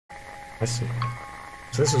I see.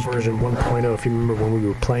 So this is version 1.0, if you remember when we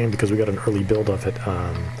were playing, because we got an early build of it.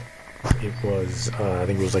 It was, I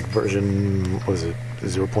think it was like version, what was it,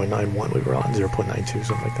 0.91 we were on, 0.92,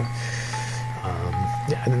 something like that.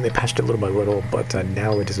 Yeah, and then they patched it little by little, but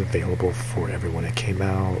now it is available for everyone. It came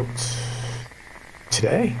out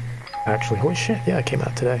today, actually. Holy shit, yeah, it came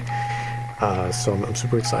out today. So I'm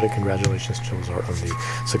super excited. Congratulations, Chillsart, on the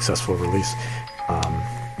successful release.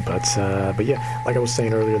 But yeah, like I was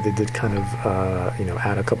saying earlier, they did kind of, you know,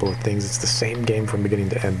 add a couple of things. It's the same game from beginning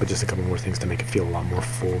to end, but just a couple more things to make it feel a lot more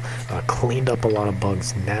full. Cleaned up a lot of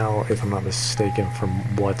bugs now, if I'm not mistaken, from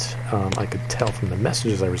what I could tell from the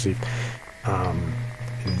messages I received. A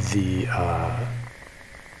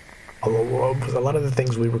lot of the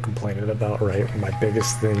things we were complaining about, right? My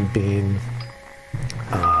biggest thing being,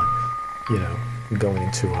 you know, going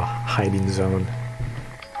into a hiding zone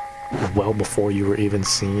well before you were even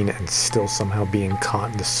seen and still somehow being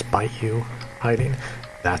caught despite you hiding.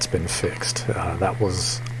 That's been fixed. That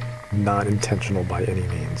was not intentional by any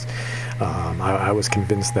means. I was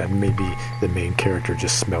convinced that maybe the main character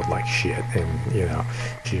just smelled like shit and, you know,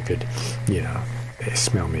 she could, you know,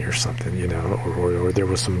 smell me or something, you know, or there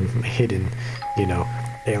was some hidden, you know,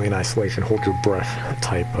 alien isolation, hold your breath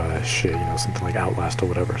type shit, you know, something like Outlast or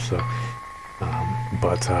whatever. So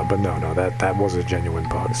but no, that was a genuine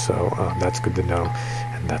bug, so that's good to know,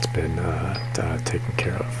 and that's been taken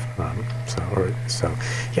care of. So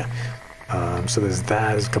yeah. So there's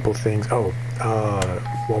that, there's a couple of things. Oh,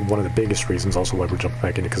 well, one of the biggest reasons also why we're jumping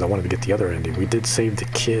back in it, because I wanted to get the other ending. We did save the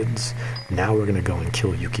kids. Now we're gonna go and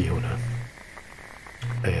kill Yuki Onna,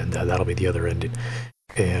 and that'll be the other ending.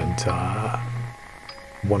 And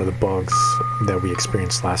one of the bugs that we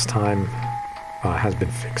experienced last time has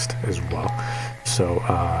been fixed as well. So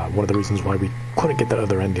one of the reasons why we couldn't get that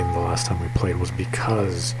other ending the last time we played was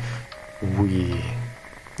because we,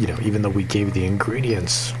 you know, even though we gave the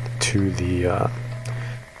ingredients to the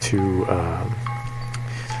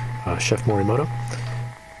Chef Morimoto,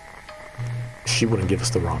 she wouldn't give us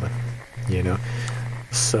the ramen, you know.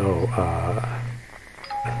 So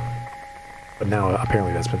but now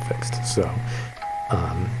apparently that's been fixed. So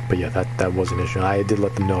but yeah, that was an issue. I did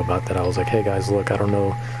let them know about that. I was like, hey guys, look, I don't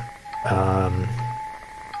know,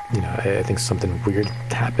 you know, I think something weird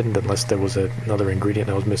happened unless there was another ingredient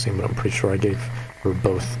I was missing, but I'm pretty sure I gave her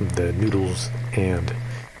both the noodles and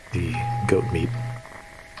the goat meat.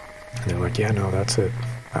 And they're like, yeah, no, that's it.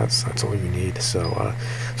 That's all you need. So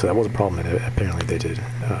so that was a problem, and apparently they did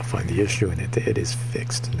find the issue, and it is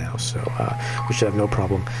fixed now. So we should have no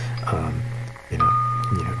problem, you know,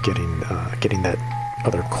 getting that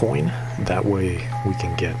other coin. That way we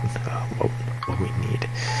can get what we need.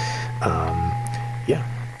 Yeah.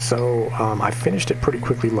 So I finished it pretty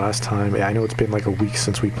quickly last time. I know it's been like a week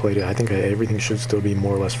since we played it. I think everything should still be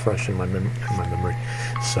more or less fresh in my memory.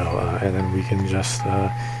 So and then we can just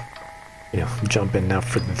you know, jump in now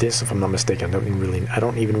for this. If I'm not mistaken, I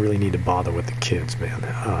don't even really need to bother with the kids, man.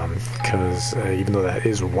 Because even though that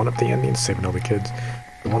is one of the endings, saving all the kids,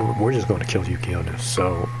 we're just going to kill Yuki Onna.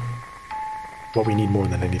 So what we need more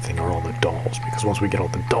than anything are all the dolls, because once we get all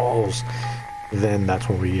the dolls, then that's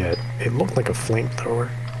when we get, it looked like a flamethrower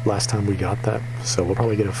last time we got that, so we'll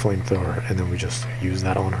probably get a flamethrower and then we just use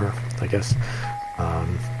that on her, I guess.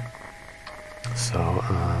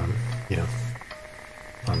 You know,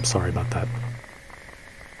 I'm sorry about that,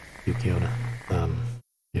 Yuki Onna.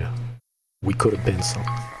 You know, we could have been some,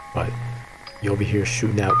 but you over here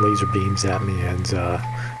shooting out laser beams at me, and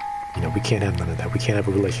you know, we can't have none of that. We can't have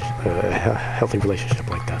a relationship, a healthy relationship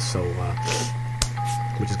like that. So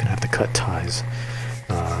we're just gonna have to cut ties,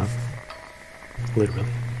 literally.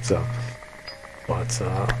 So, but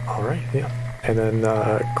all right, yeah. And then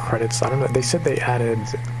credits. I don't know. They said they added.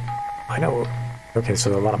 I know. Okay,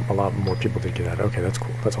 so a lot more people did get added. Okay, that's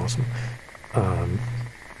cool. That's awesome.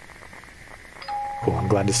 Cool. I'm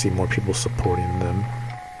glad to see more people supporting them.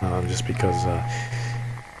 Just because,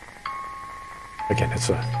 again, it's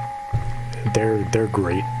they're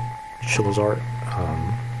great. Chillsart.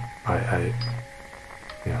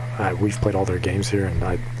 We've played all their games here, and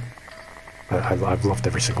I've loved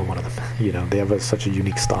every single one of them. You know, they have such a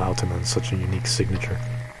unique style to them, and such a unique signature,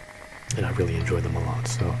 and I really enjoy them a lot.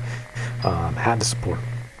 So, had to support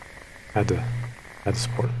them,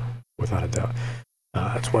 without a doubt.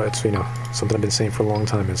 That's why it's, you know, something I've been saying for a long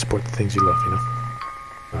time, and support the things you love, you know.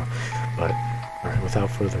 But all right, without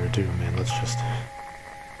further ado, man, let's just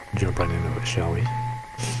jump right into it, shall we?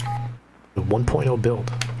 The 1.0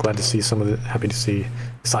 build. Glad to see some of it.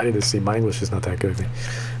 Excited to see. My English is not that good.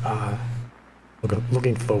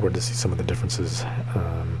 Looking forward to see some of the differences.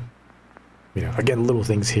 You know, again, little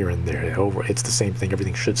things here and there. It's the same thing.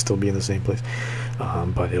 Everything should still be in the same place,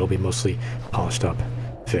 but it'll be mostly polished up,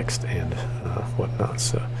 fixed, and whatnot.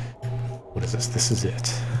 So, what is this? This is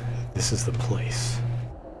it. This is the place.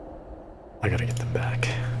 I gotta get them back.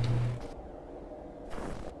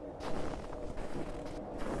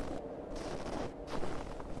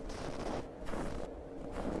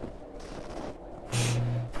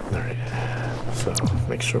 Alright, so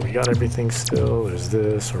make sure we got everything still. There's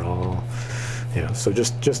this, or all... Yeah, so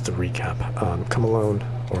just to recap, come alone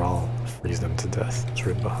or I'll freeze them to death. It's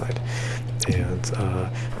written behind. And,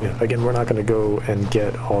 you know, again, we're not going to go and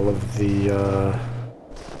get all of the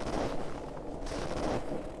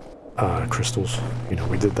crystals. You know,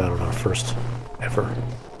 we did that on our first ever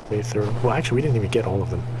playthrough. Well, actually, we didn't even get all of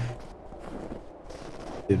them.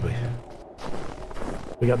 Did we?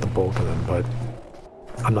 We got the bulk of them, but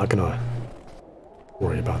I'm not going to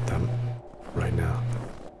worry about them right now.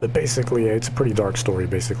 But basically, it's a pretty dark story.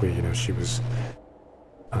 Basically, you know, she was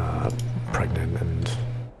pregnant, and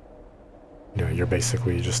you know, you're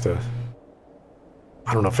basically just a...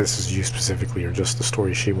 I don't know if this is you specifically or just the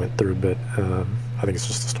story she went through, but I think it's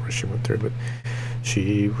just the story she went through. But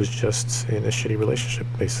she was just in a shitty relationship,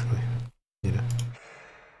 basically. You know.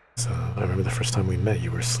 So I remember the first time we met, you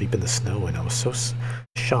were asleep in the snow, and I was so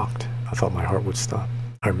shocked. I thought my heart would stop.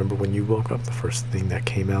 I remember when you woke up, the first thing that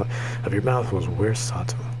came out of your mouth was, "Where's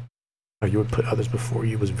Sato?" How you would put others before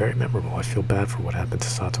you was very memorable. I feel bad for what happened to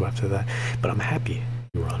Sato after that, but I'm happy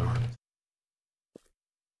you were unarmed.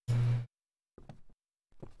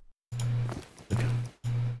 Okay.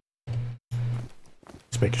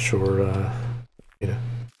 Just making sure, you know,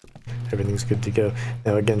 everything's good to go.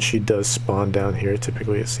 Now again, she does spawn down here,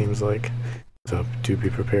 typically it seems like, so do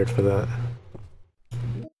be prepared for that.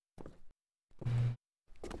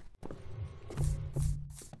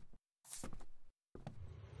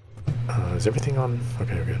 Is everything on?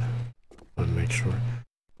 Okay, we're good. I want to make sure.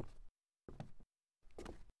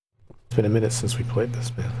 It's been a minute since we played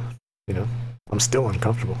this, man. You know, I'm still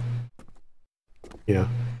uncomfortable. You know,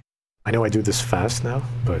 I know I do this fast now,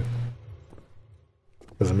 but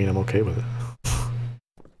doesn't mean I'm okay with it.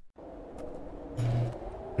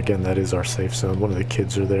 Again, that is our safe zone. One of the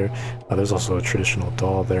kids are there. There's also a traditional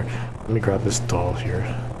doll there. Let me grab this doll here.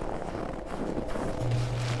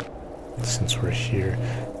 Since we're here.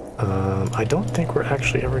 I don't think we're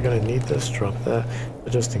actually ever going to need this. Drop that.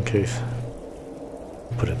 But just in case.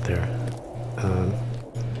 Put it there.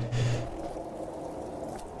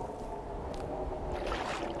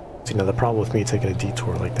 See, now the problem with me taking a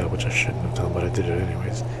detour like that, which I shouldn't have done, but I did it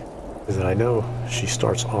anyways, is that I know she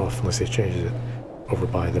starts off, unless they change it, over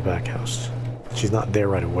by the back house. She's not there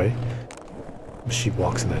right away, but she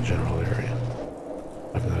walks in that general area.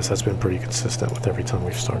 I've noticed that's been pretty consistent with every time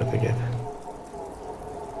we've started the game.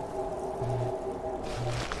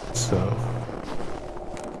 So,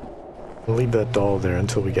 we'll leave that doll there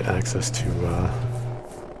until we get access to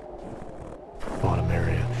bottom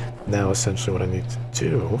area. Now, essentially, what I need to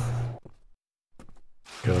do,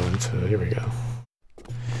 go into, here we go.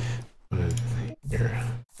 Put it here.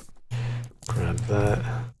 Grab that.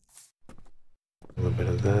 A little bit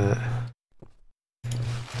of that.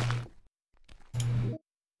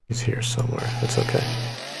 He's here somewhere. That's okay.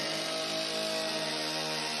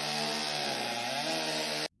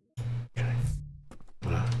 Okay.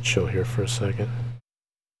 I'm gonna chill here for a second.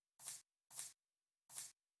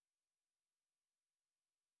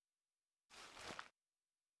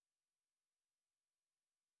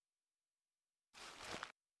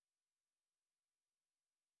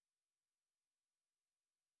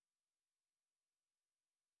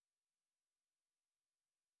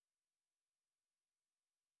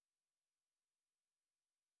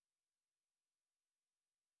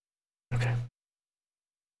 Okay.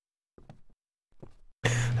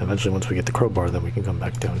 Eventually, once we get the crowbar, then we can come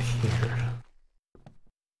back down here.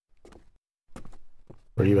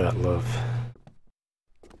 Where are you at, love?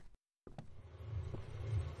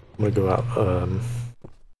 I'm gonna go out,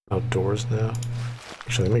 outdoors now.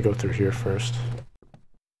 Actually, let me go through here first.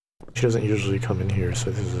 She doesn't usually come in here,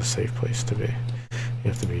 so this is a safe place to be.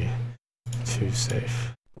 You have to be too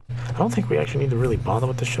safe. I don't think we actually need to really bother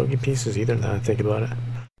with the shogi pieces either, now that I think about it.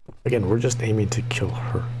 Again, we're just aiming to kill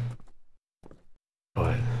her.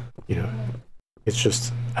 But, you know, it's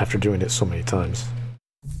just, after doing it so many times,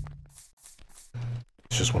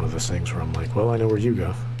 it's just one of those things where I'm like, well, I know where you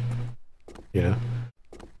go. You know?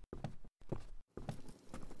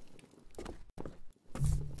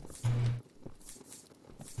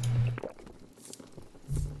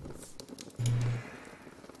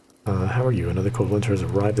 how are you? Another cold winter has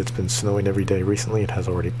arrived. It's been snowing every day recently. It has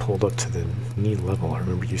already pulled up to the knee level. I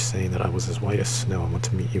remember you saying that I was as white as snow. I want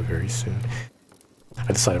to meet you very soon.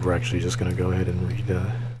 I decided we're actually just going to go ahead and read the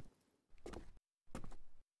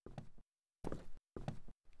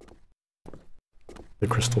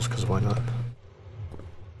crystals, because why not?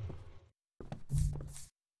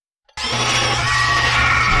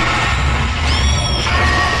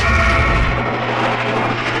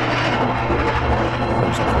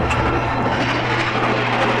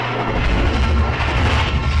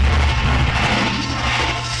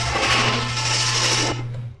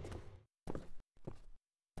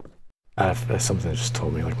 Something just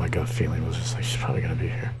told me, like my gut feeling was just like, she's probably gonna be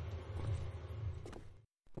here.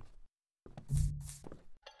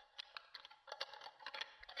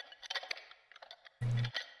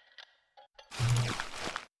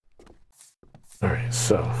 Alright,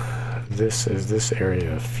 so this is this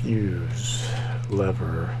area, fuse,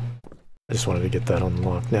 lever. I just wanted to get that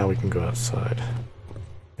unlocked. Now we can go outside.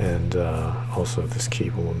 And also this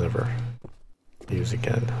key we'll never use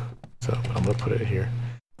again. So I'm gonna put it here.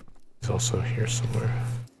 It's also here somewhere.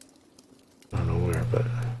 I don't know where, but...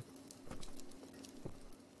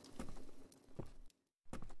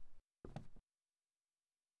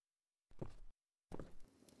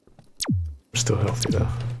 I'm still healthy though.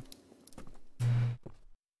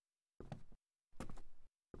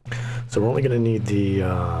 So we're only gonna need the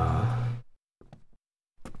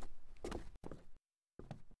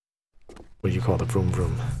what do you call the vroom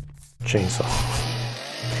vroom chainsaw.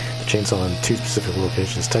 Chainsaw in 2 specific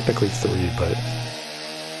locations, technically 3, but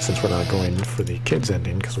since we're not going for the kids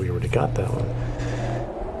ending because we already got that one,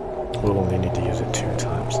 we'll only need to use it 2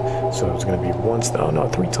 times. So it's going to be once, oh no,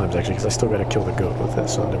 3 times actually, because I still got to kill the goat with it,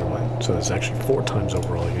 so never mind. So it's actually 4 times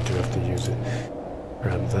overall you do have to use it.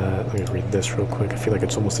 Grab that, let me read this real quick. I feel like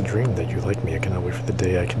it's almost a dream that you like me. I cannot wait for the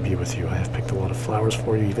day I can be with you. I have picked a lot of flowers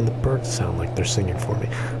for you. Even the birds sound like they're singing for me.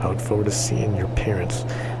 I look forward to seeing your parents.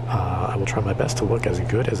 I will try my best to look as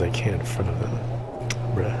good as I can in front of them.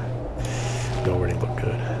 Bruh, you already look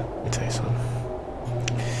good. Let me tell you something.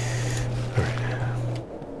 Alright.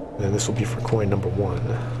 Then this will be for coin number 1.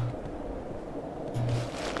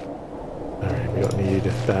 Alright, we don't need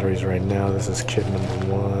batteries right now. This is kid number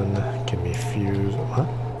 1. Give me fuse. What?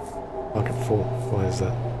 Pocket full. Why is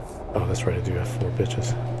that? Oh, that's right, I do have 4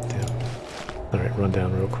 bitches. Damn. Alright, run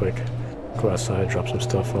down real quick. Go outside, drop some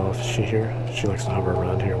stuff off. Is she here? She likes to hover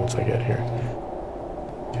around here once I get here.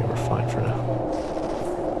 Okay, we're fine for now.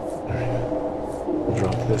 Alright. We'll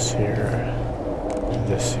drop this here.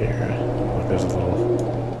 This here. Look, there's a little...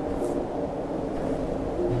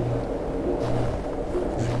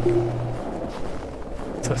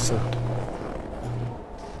 What's that sound?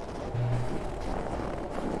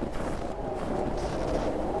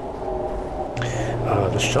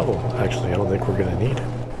 The shovel, actually, I don't think we're gonna need,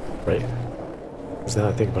 right? Because now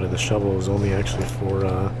I think about it, the shovel is only actually for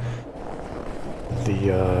to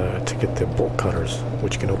get the bolt cutters,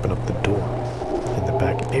 which can open up the door in the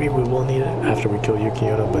back. Maybe we will need it after we kill Yuki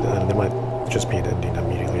Onna, but there might just be an ending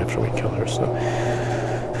immediately after we kill her, so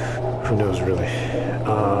who knows really.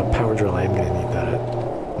 Power drill, I am gonna need that at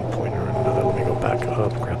one point or another. Let me go back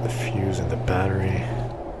up, grab the fuse and the battery.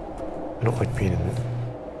 I don't like being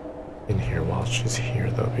in here while she's here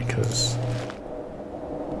though, because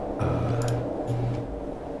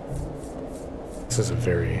this is a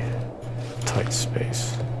very tight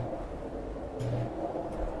space.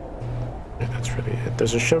 Yeah, that's really it.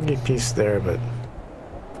 There's a shogi piece there, but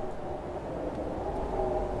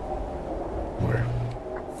where?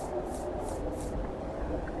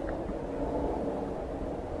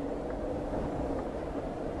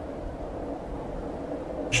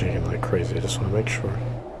 Shaking like crazy, I just want to make sure.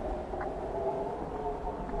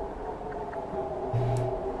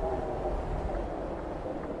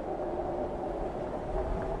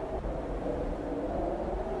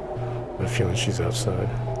 I have a feeling she's outside.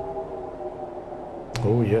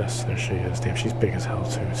 Oh yes, there she is. Damn, she's big as hell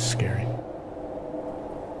too. It's scary.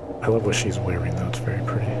 I love what she's wearing though. It's very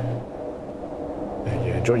pretty.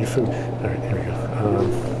 Yeah, enjoy your food. Alright, here we go.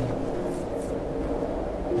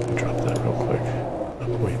 Drop that real quick.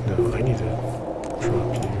 Oh, wait, no, I need to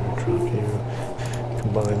drop you.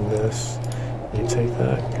 Combine this. You take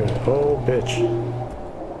that. Good. Oh, bitch.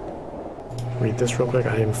 Read this real quick.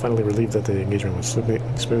 I am finally relieved that the engagement went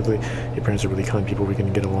smoothly. Your parents are really kind people. We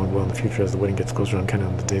can get along well in the future as the wedding gets closer. I'm counting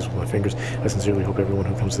on the days with my fingers. I sincerely hope everyone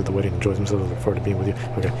who comes to the wedding enjoys themselves. I look forward to being with you.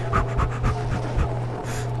 Okay.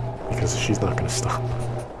 Because she's not going to stop.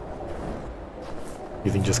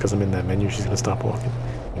 You think just because I'm in that menu she's going to stop walking?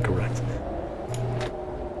 Incorrect.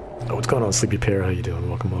 Oh, what's going on, Sleepy Pear? How you doing?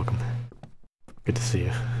 Welcome, welcome. Good to see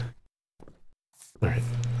you. Alright,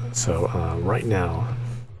 so right now,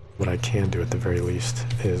 what I can do at the very least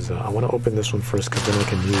is I want to open this one first because then I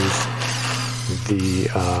can use the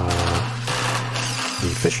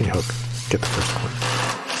fishing hook to get the first one.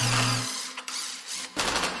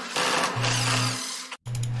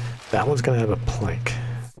 That one's going to have a plank.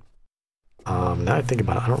 Now I think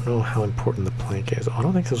about it, I don't know how important the plank is. I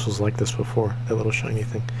don't think this was like this before, that little shiny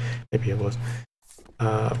thing. Maybe it was.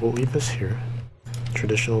 We'll leave this here.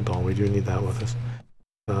 Traditional doll, we do need that with us.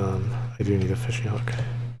 I do need a fishing hook.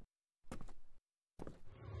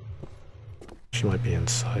 She might be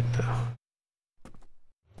inside now.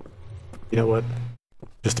 You know what?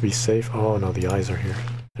 Just to be safe. Oh no, the eyes are here.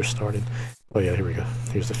 They're starting. Oh yeah, here we go.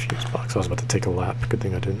 Here's the fuse box. I was about to take a lap. Good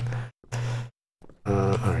thing I didn't.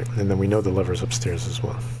 Alright, and then we know the lever's upstairs as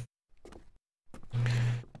well.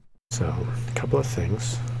 So, a couple of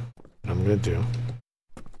things that I'm going to do.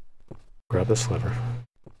 Grab this lever.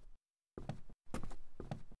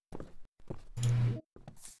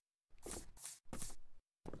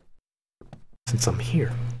 Since I'm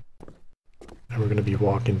here, and we're going to be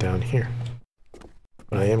walking down here,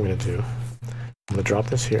 what I am going to do, I'm going to drop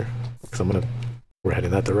this here, because we're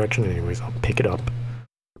heading that direction anyways. I'll pick it up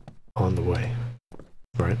on the way,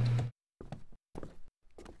 right?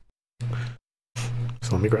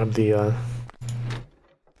 So let me grab the,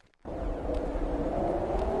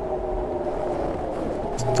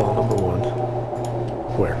 doll number one.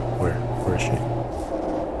 Where is she?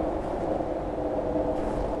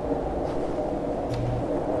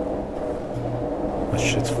 That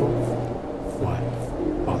shit's full. Why?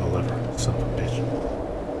 Oh, the lever. Son of a bitch.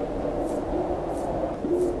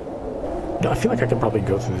 No, I feel like I could probably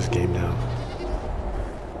go through this game now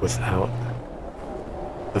without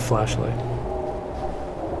the flashlight.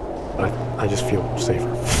 But I just feel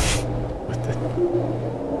safer with it.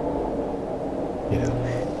 You know.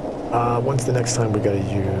 When's the next time we gotta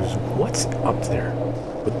use... What's up there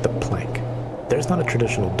with the plank? There's not a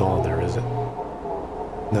traditional doll there, is it?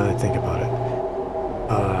 Now I think about it.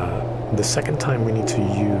 The second time we need to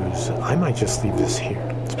use... I might just leave this here,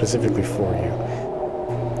 specifically for you.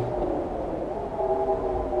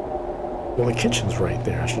 Well, the kitchen's right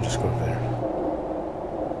there. I should just go over there.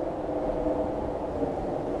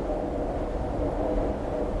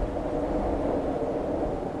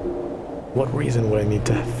 What reason would I need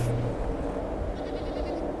to have...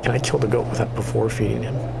 Can I kill the goat without before feeding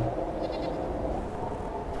him?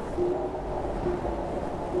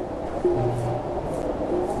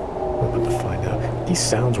 We're about to find out. These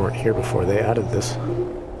sounds weren't here before. They added this.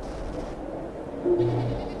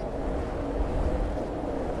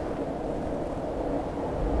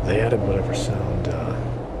 They added whatever sound,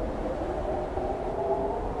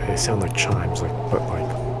 they sound like chimes, but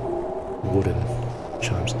like wooden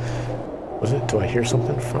chimes. Was it? Do I hear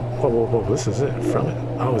something from? Whoa, this is it. From it.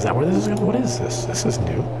 Oh, is that where this is going? What is this? This is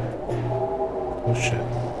new. Oh shit.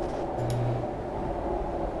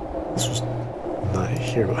 This was not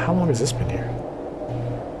here, but how long has this been here?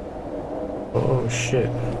 Oh shit.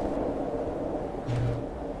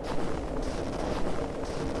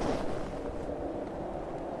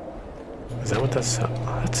 Is that what that's...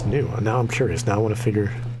 Oh, that's new. Now I'm curious. Now I want to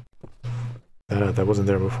figure that out. That wasn't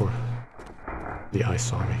there before. The eye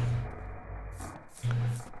saw me.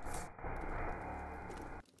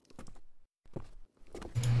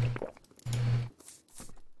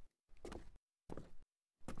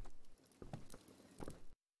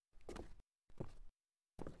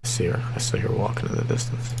 I see her. I saw her walking in the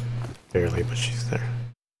distance. Barely, but she's there.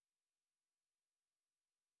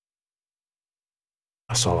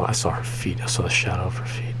 I saw her feet. I saw the shadow of her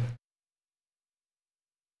feet.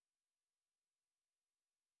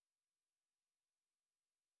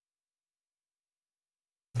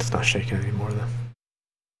 It's not shaking anymore then.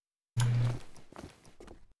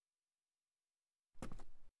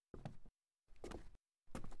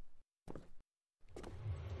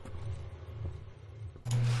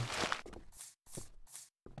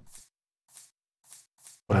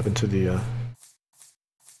 What happened to the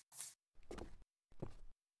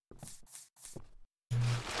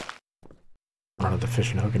I don't have the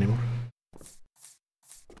fishing hook anymore.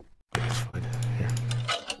 Okay, it's fine. Here.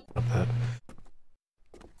 Drop that.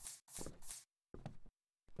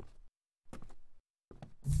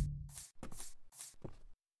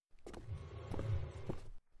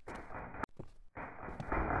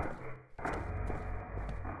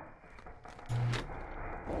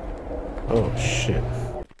 Oh shit.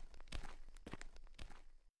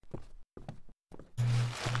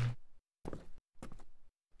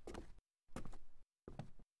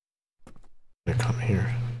 They come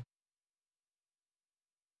here.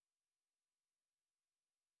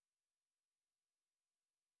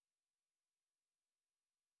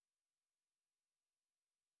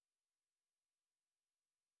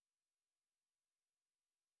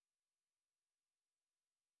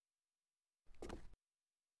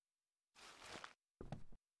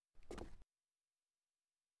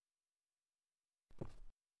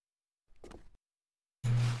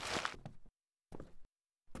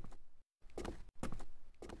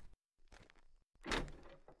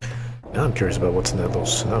 Now I'm curious about what's in that little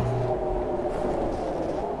snow.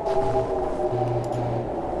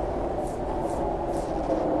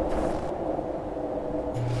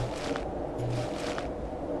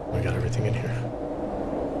 We got everything in here.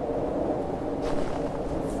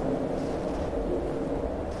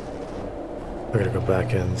 I gotta go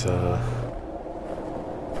back and,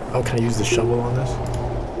 oh, can I use the shovel on this?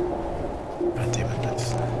 God damn it,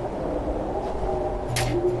 nice.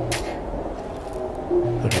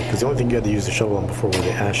 Okay, because the only thing you had to use the shovel on before were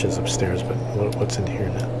the ashes upstairs, but what's in here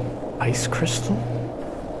now? Ice crystal?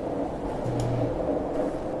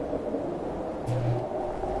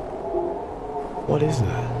 What is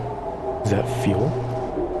that? Is that fuel?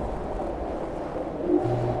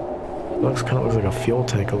 Looks kind of looks like a fuel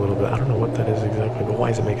tank a little bit. I don't know what that is exactly, but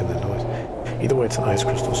why is it making that noise? Either way, it's an ice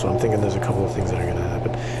crystal, so I'm thinking there's a couple of things that are going to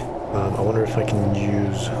happen. I wonder if I can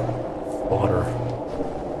use water.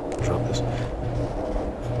 Drop this.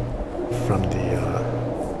 From the,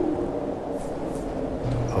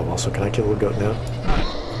 oh, also, can I kill a goat now?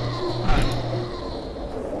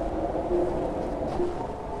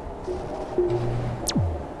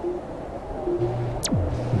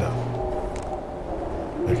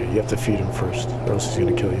 You have to feed him first, or else he's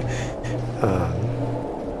gonna kill you.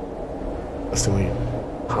 That's the only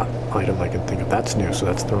hot item I can think of. That's new, so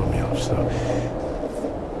that's throwing me off, so...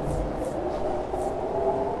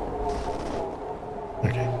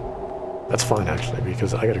 Okay. That's fine, actually,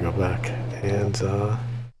 because I gotta go back and,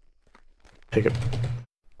 pick up...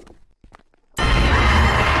 I'll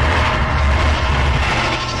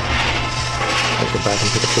go back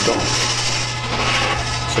and pick up the dog.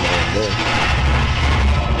 So now I'm there.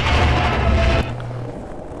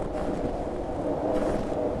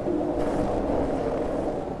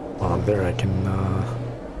 There I can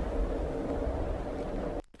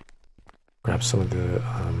grab some of the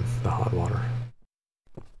hot water.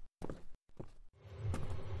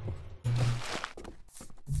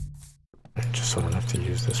 Right, just so I don't have to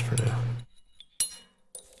use this for now.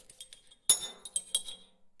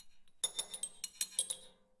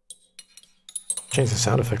 Change the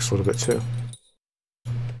sound effects a little bit too.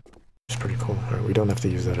 It's pretty cool. Alright, we don't have to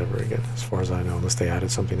use that ever again, as far as I know, unless they added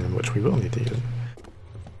something in which we will need to use it.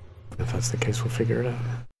 If that's the case, we'll figure it out.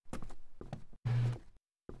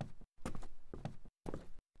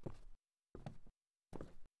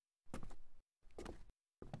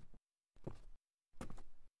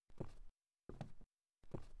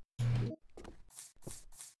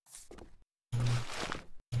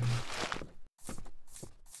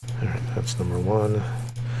 Alright, that's number one.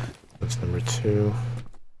 That's number two.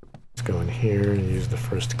 Let's go in here and use the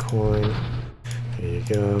first coin. There you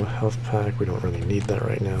go, health pack. We don't really need that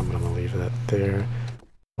right now, but I'm gonna leave that there.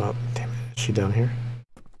 Well, damn it, is she down here?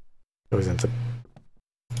 Always ends up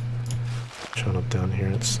showing up down here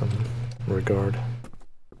in some regard.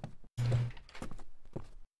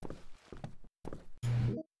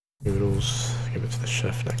 Noodles, give it to the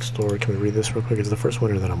chef next door. Can we read this real quick? It's the first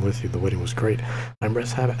winter that I'm with you. The wedding was great. I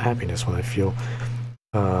embrace happiness when I feel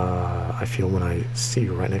when I see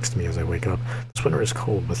you right next to me as I wake up. This winter is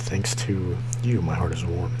cold, but thanks to you, my heart is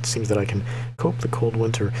warm. It seems that I can cope the cold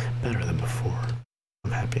winter better than before.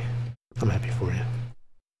 I'm happy. I'm happy for you.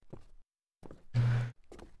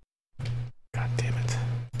 God damn it.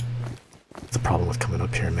 The problem with coming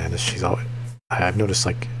up here, man, is she's always... I've noticed,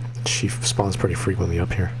 like, she spawns pretty frequently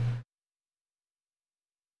up here.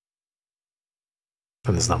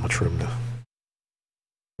 And there's not much room to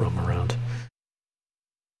roam around.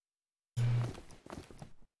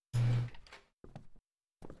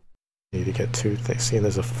 Need to get two things. See, and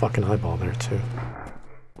there's a fucking eyeball there too,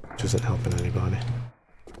 which isn't helping anybody.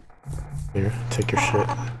 Here, take your shit.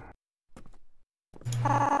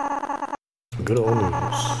 Some good old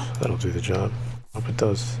noodles. That'll do the job. Hope it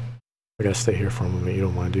does. I gotta stay here for a moment. You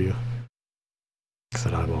don't mind, do you? Because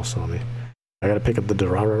that eyeball saw me. I gotta pick up the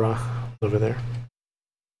Durarara over there.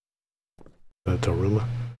 The Daruma.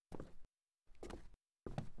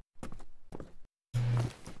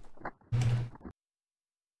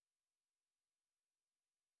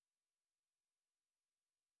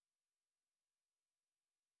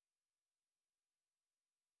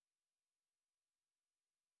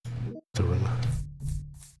 Daruma.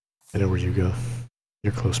 I know where you go.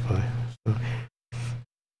 You're close by. So,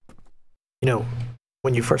 you know,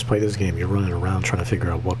 when you first play this game, you're running around trying to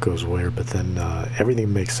figure out what goes where, but then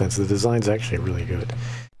everything makes sense. The design's actually really good.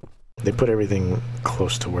 They put everything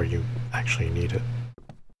close to where you actually need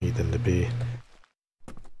them to be.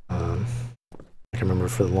 I can remember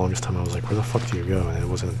for the longest time I was like, where the fuck do you go? And it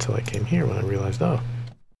wasn't until I came here when I realized, oh,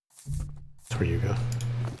 that's where you go.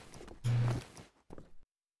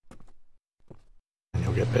 And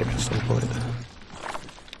you'll get big at some point.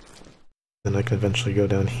 Then I can eventually go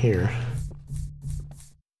down here.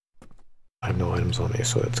 I have no items on me,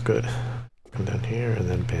 so that's good. Come down here, and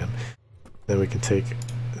then bam. Then we can take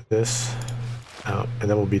this out, and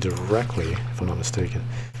then we'll be directly, if I'm not mistaken,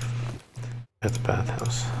 at the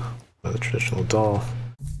bathhouse. Another traditional doll.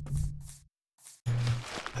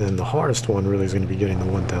 And then the hardest one really is going to be getting the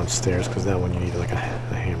one downstairs, because that one you need like a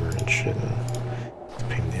hammer and shit, and it's a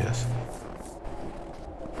pain in the ass.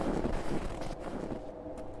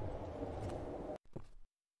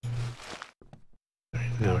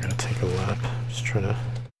 Alright, now I gotta take a lap. Just trying to...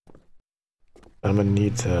 I'm gonna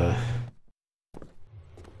need to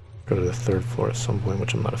go to the 3rd floor at some point,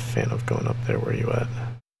 which I'm not a fan of going up there. Where are you at?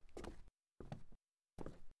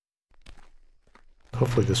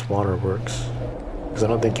 Hopefully this water works. Because I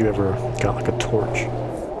don't think you ever got like a torch.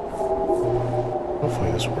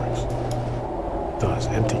 Hopefully this works. It does.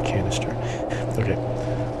 Empty canister. Okay.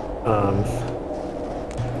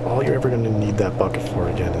 All you're ever going to need that bucket for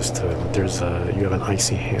again is to... you have an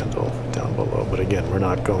icy handle down below. But again, we're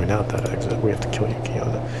not going out that exit. We have to kill Yuki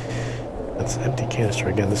Onna. That's empty canister.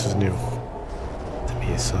 Again, this is new to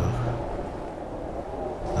me, so...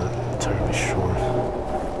 not entirely sure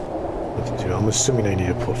what to do. I'm assuming I need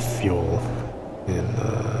to put fuel in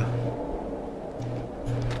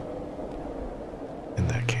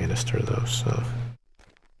that canister though, so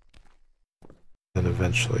then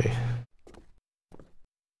eventually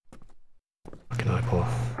what can I pull?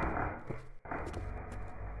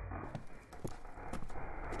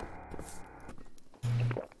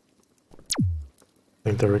 I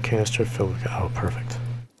think there were a canister filled with, oh perfect.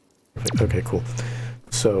 Perfect. Okay, cool.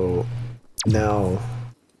 So now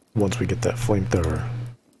once we get that flamethrower,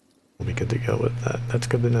 we'll be good to go with that. That's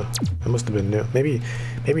good to know. That must have been new. Maybe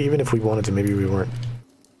even if we wanted to, maybe we weren't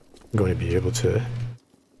going to be able to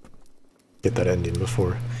get that ending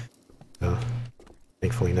before.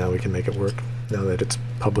 Thankfully now we can make it work, now that it's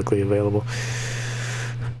publicly available.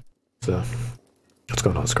 So, what's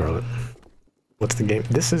going on, Scarlet? What's the game?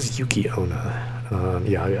 This is Yuki Onna.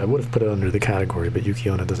 Yeah, I would have put it under the category, but Yuki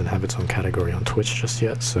Onna doesn't have its own category on Twitch just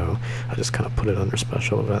yet, so I just kind of put it under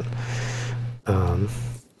special event.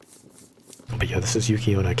 But yeah, this is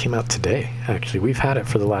Yuki Onna. It came out today, actually. We've had it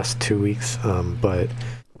for the last 2 weeks, but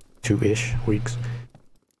 2-ish weeks.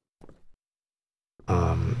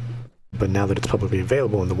 But now that it's publicly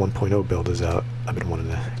available and the 1.0 build is out, I've been wanting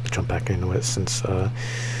to jump back into it since,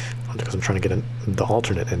 because I'm trying to get the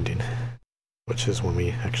alternate ending, which is when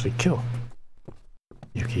we actually kill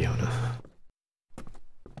Yuki Onna.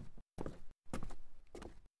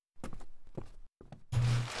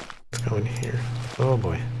 Let's go in here. Oh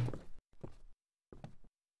boy.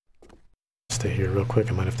 Stay here real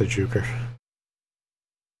quick, I might have to juke her.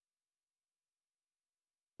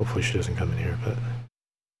 Hopefully she doesn't come in here, but...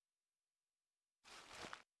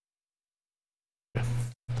 okay.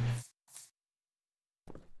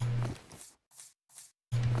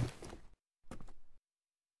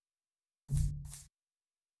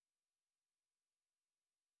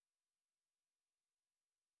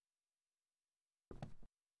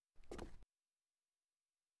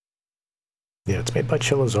 Yeah, it's made by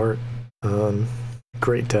Chilla's Art.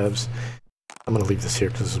 Great devs. I'm gonna leave this here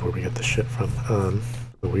because this is where we get the shit from.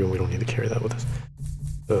 But we don't need to carry that with us.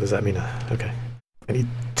 So does that mean, okay. I need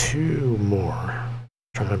 2 more. I'm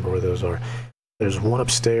trying to remember where those are. There's one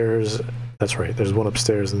upstairs. That's right. There's one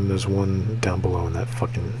upstairs and there's one down below in that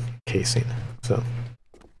fucking casing. So.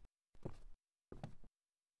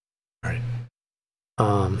 Alright.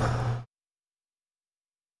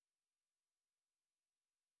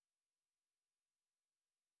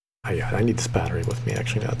 Yeah, I need this battery with me,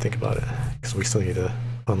 actually, now that I think about it. Because we still need to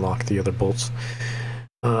unlock the other bolts.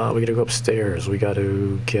 We gotta go upstairs. We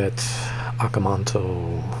gotta get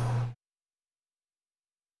Akamanto.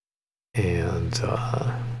 And,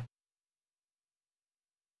 the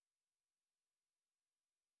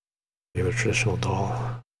other traditional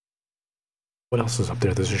doll. What else is up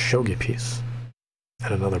there? There's a shogi piece.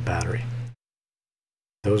 And another battery.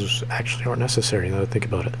 Those actually aren't necessary, now that I think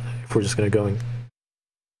about it. If we're just gonna go and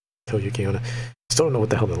kill Yuki Onna. Still don't know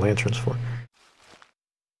what the hell the lantern's for.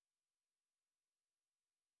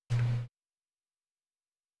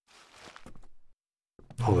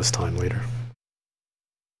 All this time later.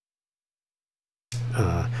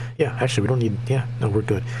 Yeah, actually we don't need, yeah, no, we're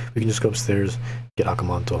good. We can just go upstairs, get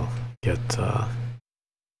Akamanto, get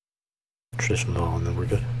traditional doll, and then we're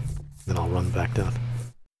good. Then I'll run back down.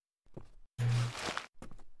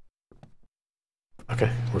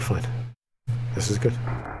 Okay, we're fine. This is good.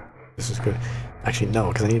 This is good. Actually, no,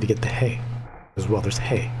 because I need to get the hay as well. There's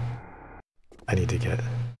hay I need to get.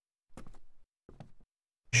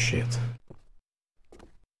 Shit.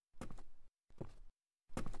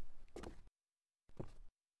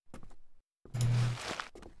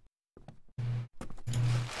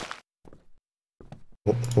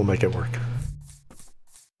 We'll make it work.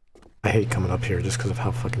 I hate coming up here just because of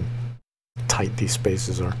how fucking tight these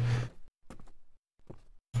spaces are.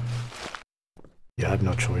 Yeah, I have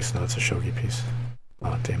no choice now. It's a shogi piece.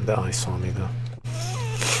 Oh, damn, the eye saw me though.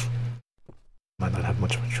 Might not have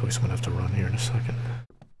much of a choice. I'm gonna have to run here in a second.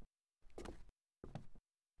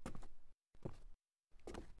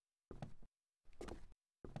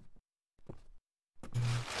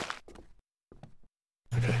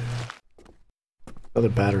 Okay. Another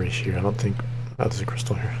battery's here. I don't think... Oh, there's a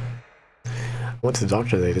crystal here. I went to the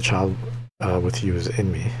doctor today. The child with you is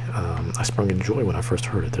in me. I sprung in joy when I first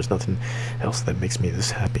heard it. There's nothing else that makes me this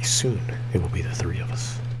happy. Soon, it will be the three of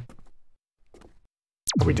us.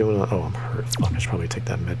 Are we doing... Oh, I'm hurt. Fuck, I should probably take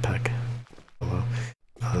that med pack. Hello.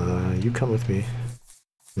 You come with me.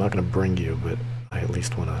 I'm not gonna bring you, but I at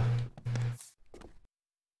least wanna...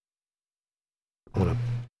 I wanna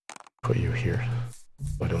put you here,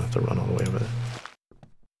 so I don't have to run all the way over there.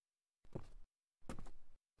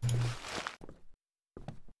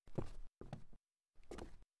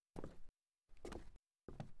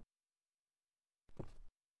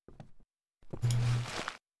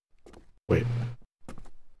 Wait.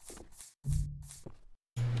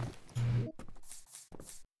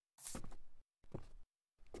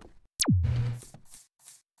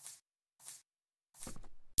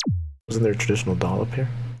 Wasn't there a traditional doll up here?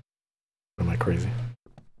 Or am I crazy?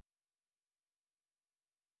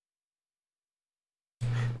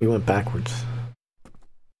 We went backwards.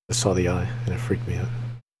 I saw the eye and it freaked me out.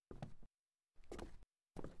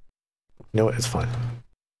 You know what? It's fine.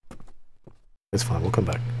 It's fine. We'll come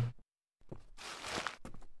back.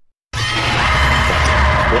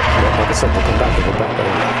 Like I said, we'll come back. We'll go back.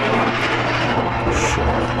 Oh, shit.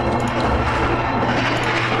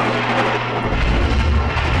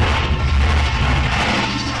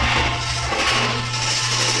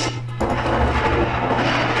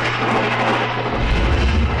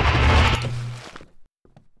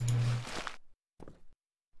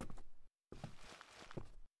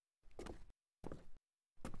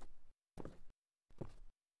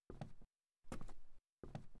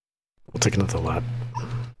 We'll take another lap.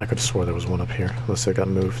 I could have swore there was one up here, unless it got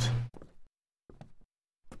moved.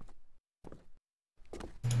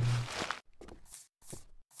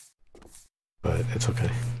 But it's okay.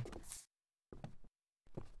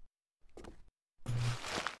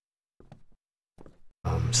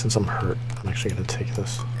 Since I'm hurt, I'm actually gonna take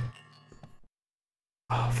this.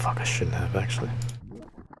 Oh fuck, I shouldn't have actually.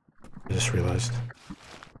 I just realized.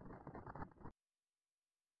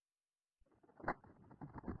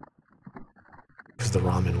 Because the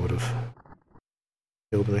ramen would have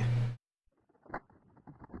killed me.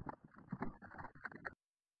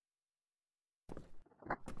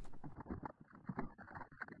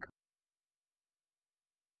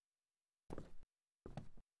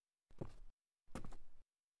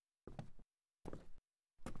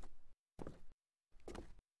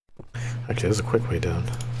 Actually, there's a quick way down.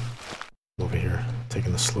 Over here,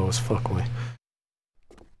 taking the slowest fuck way.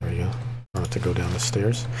 There you go. I don't have to go down the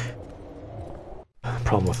stairs.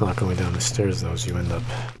 Problem with not going down the stairs though is you end up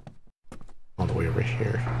all the way over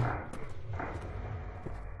here.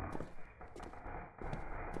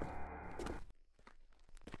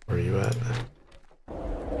 Where are you at?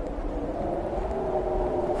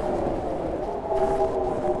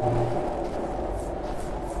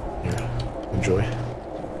 Here, enjoy.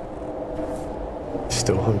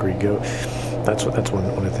 Still hungry goat. That's one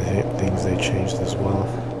of the things they changed as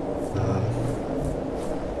well.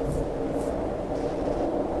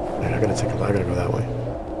 I gotta go that way.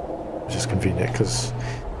 It's just convenient because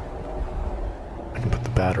I can put the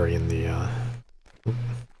battery in the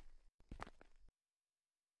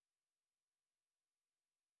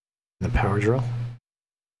power drill.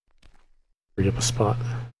 Free up a spot.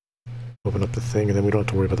 Open up the thing, and then we don't have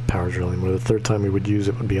to worry about the power drill anymore. The third time we would use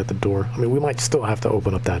it would be at the door. I mean, we might still have to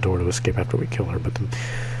open up that door to escape after we kill her, but then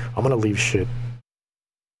I'm gonna leave shit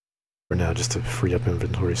for now just to free up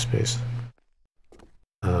inventory space.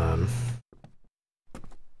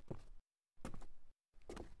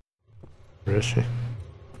 Where is she?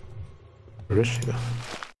 Where is she though?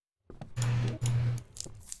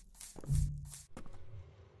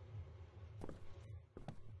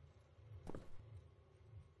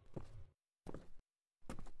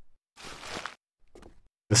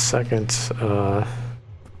 The second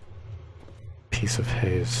piece of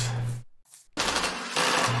haze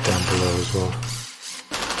down below as well.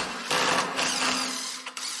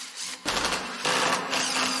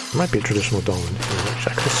 There might be a traditional doll in here.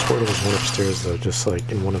 Actually, I could have swore there was one upstairs though, just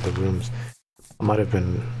like in one of the rooms. I might have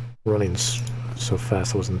been running so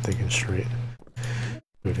fast I wasn't thinking straight.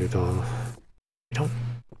 Voodoo doll. We don't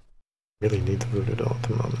really need the voodoo doll at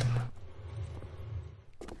the moment.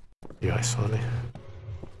 You guys saw me.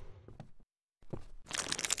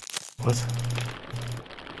 What?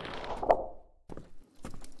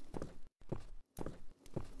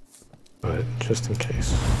 But just in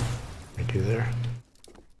case, we do there.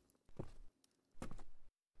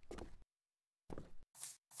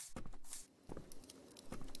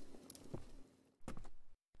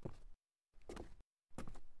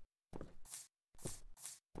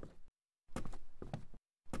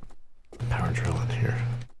 Power drill in here.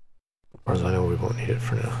 As far as I know, we won't need it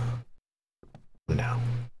for now.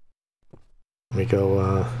 Let me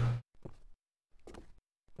go,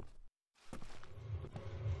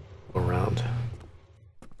 around.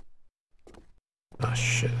 Ah,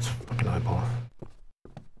 shit, it's a fucking eyeball.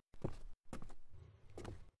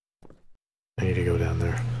 I need to go down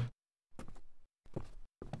there.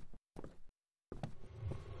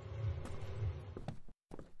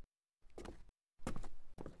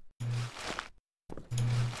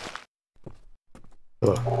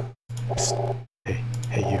 Hello. Hey,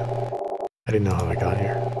 you. I didn't know how I got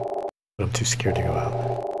here, but I'm too scared to go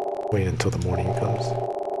out. Wait until the morning comes.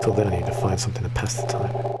 Till then I need to find something to pass the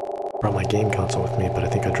time. Brought my game console with me, but I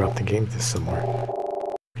think I dropped the game disc somewhere.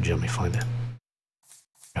 Could you help me find it?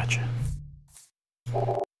 Gotcha.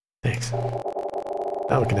 Thanks.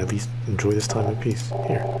 Now we can at least enjoy this time in peace.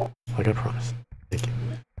 Here, like I promised. Thank you.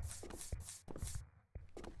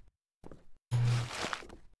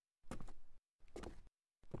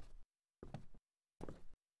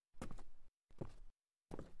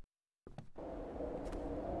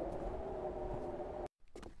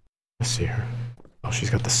 I see her. Oh, she's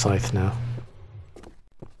got the scythe now.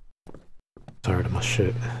 Tired of my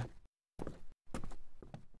shit.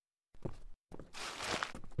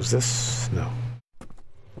 Was this? No.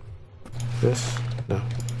 This? No.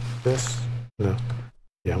 This? No.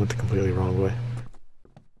 Yeah, I went the completely wrong way.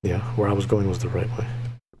 Yeah, where I was going was the right way.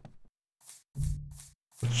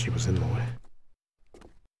 But she was in the way.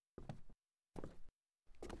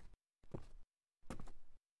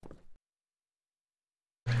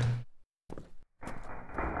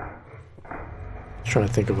 Trying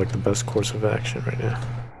to think of like the best course of action right now.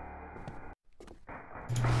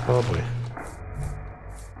 Probably.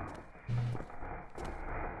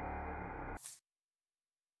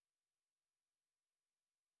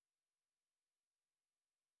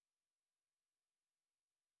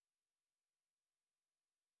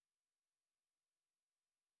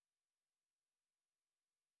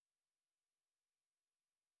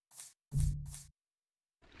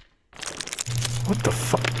 What the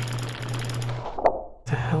fuck?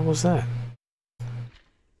 The hell was that?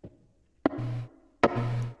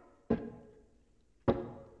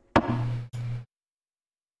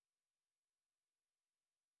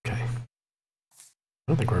 Okay. I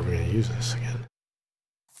don't think we're ever going to use this again.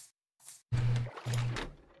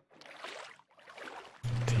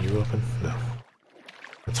 Do you open? No.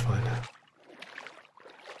 That's fine.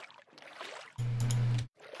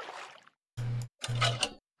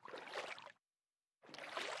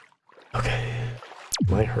 Okay.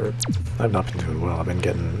 Might hurt. I've not been doing well. I've been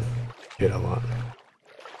getting hit a lot.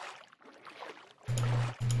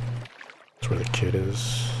 That's where the kid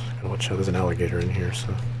is. Gotta watch out. There's an alligator in here,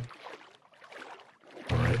 so.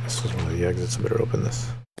 Alright, this is one of the exits. I better open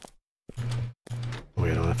this.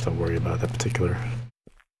 Wait, I don't have to worry about that particular,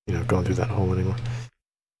 you know, going through that hole anymore.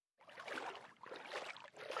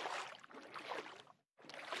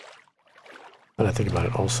 But I think about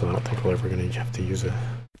it also, I don't think we're ever going to have to use a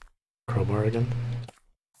crowbar again.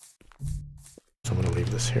 So I'm going to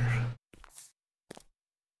leave this here.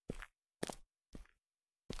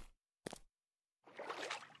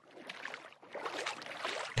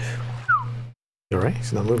 Alright,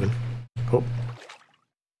 he's not moving. Oh.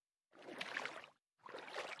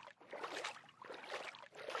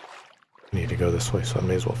 I need to go this way, so I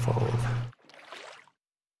may as well follow him.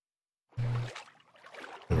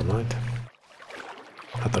 Never mind.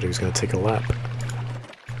 I thought he was going to take a lap.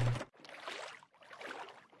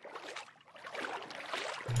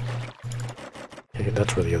 Okay,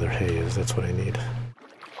 that's where the other hay is. That's what I need.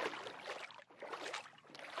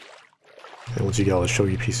 And once you get all the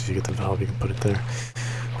shogi pieces, you get the valve, you can put it there.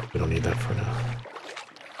 We don't need that for now.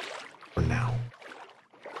 For now.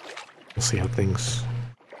 We'll see how things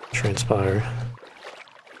transpire.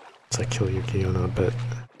 Once I kill Yuki Onna, I bet.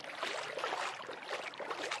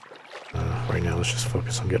 Right now, let's just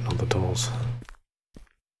focus on getting all the dolls.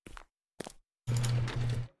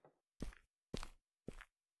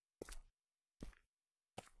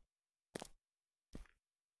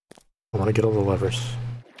 I want to get all the levers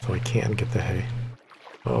so I can get the hay.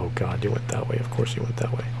 Oh god, you went that way. Of course you went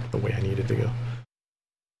that way. The way I needed to go.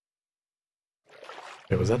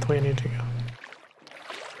 Wait, was that the way I needed to go?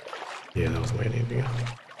 Yeah, that was the way I needed to go.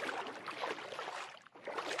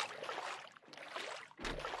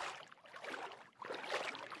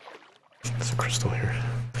 There's a crystal here.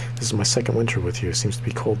 This is my second winter with you. It seems to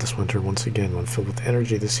be cold this winter once again. One filled with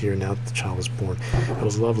energy this year now that the child was born. It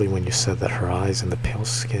was lovely when you said that her eyes and the pale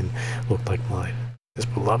skin looked like mine. This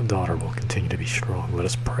beloved daughter will continue to be strong. Let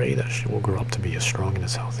us pray that she will grow up to be as strong and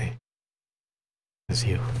as healthy as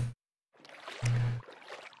you.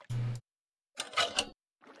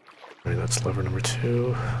 Alright, that's lever number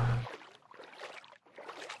 2.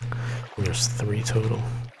 And there's 3 total.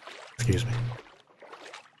 Excuse me.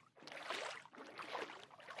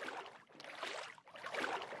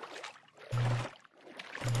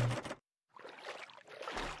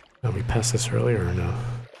 Oh, we passed this earlier or no?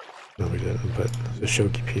 No, we didn't, but the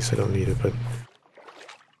Shogi piece, I don't need it, but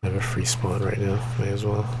I have a free spot right now. May as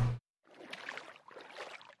well.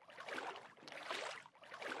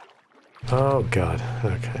 Oh god,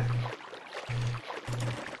 okay.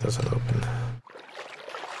 Doesn't open.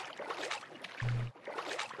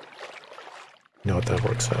 You know what, that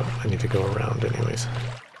works out. I need to go around anyways.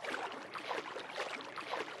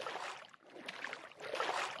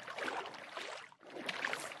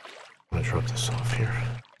 I'm gonna drop this off here.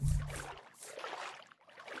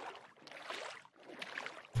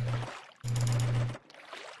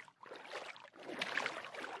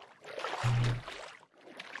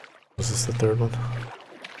 Was this the third one?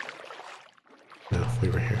 No, we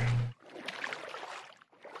were here.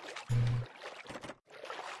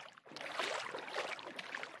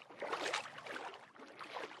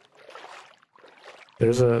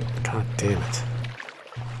 There's a... God damn it.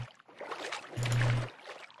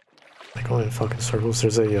 Like going in fucking circles.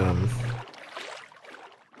 There's a,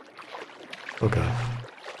 oh god.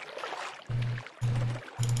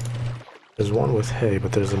 There's one with hay,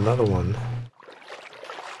 but there's another one.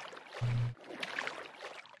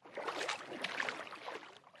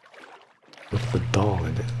 With the doll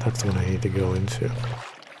in it. That's the one I need to go into.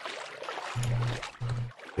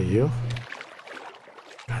 Are you?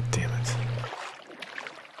 God damn it.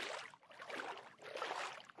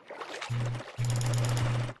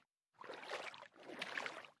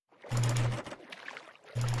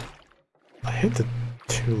 I hit the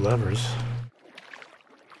 2 levers.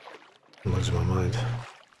 I'm losing my mind.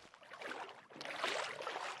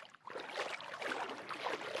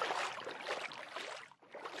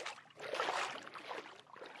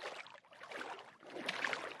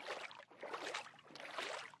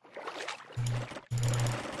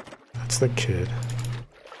 That's the kid.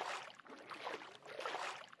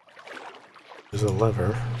 There's a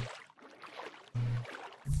lever.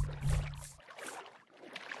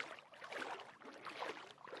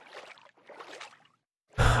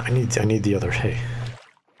 I need the other hay.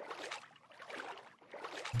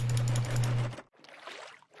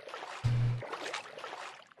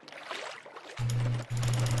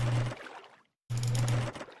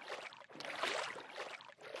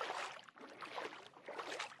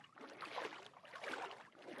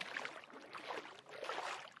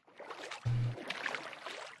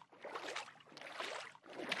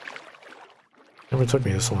 Never took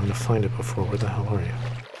me this long to find it before. Where the hell are you?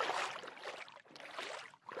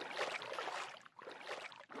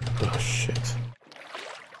 Oh shit.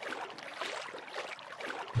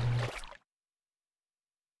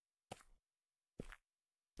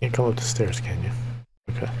 You can't come up the stairs, can you?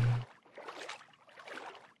 Okay.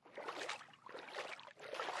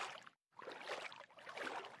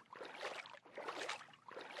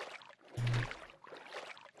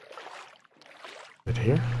 Right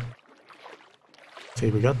here? See,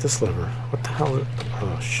 we got this lever. What the hell is it?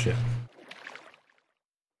 Oh shit.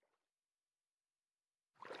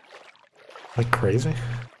 Am I crazy?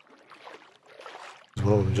 Is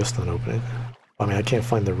one of them just not opening? I mean, I can't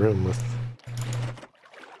find the room with...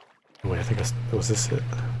 Wait, I think was this it?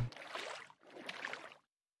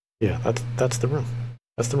 Yeah, that's the room.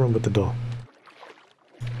 That's the room with the doll.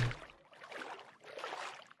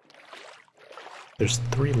 There's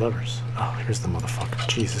 3 levers. Oh, here's the motherfucker.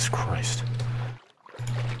 Jesus Christ.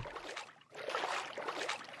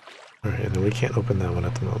 Alright, and then we can't open that one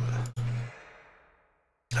at the moment.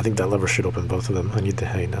 I think that lever should open both of them. I need the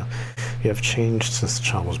hay now. You have changed since the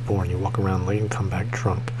child was born. You walk around late and come back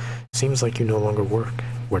drunk. Seems like you no longer work.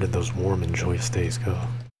 Where did those warm and joyous days go?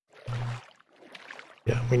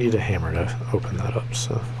 Yeah, we need a hammer to open that up,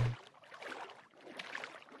 so...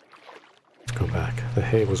 Let's go back. The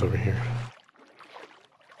hay was over here.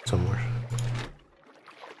 Somewhere.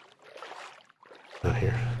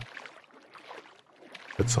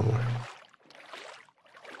 somewhere.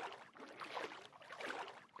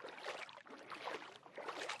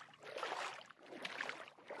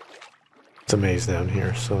 It's a maze down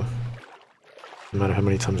here, so no matter how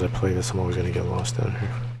many times I play this, I'm always going to get lost down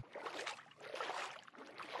here.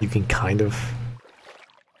 You can kind of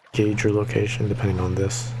gauge your location depending on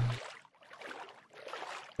this.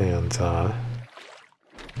 And,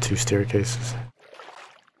 2 staircases.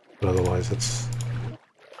 But otherwise, it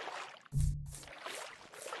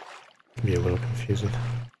can be a little confusing.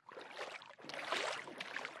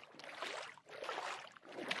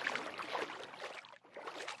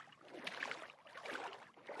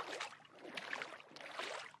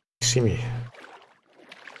 You see me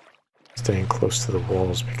staying close to the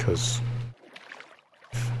walls because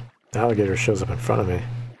if the alligator shows up in front of me,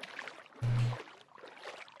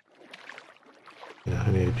 you know,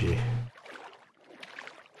 I need to be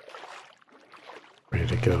ready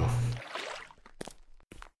to go.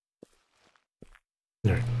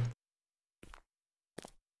 There.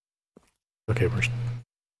 Okay, we're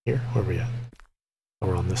here. Where are we at? Oh,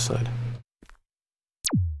 we're on this side.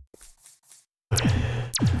 Okay.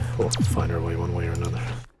 We'll find our way one way or another.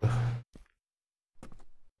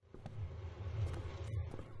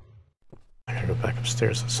 I gotta go back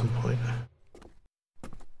upstairs at some point.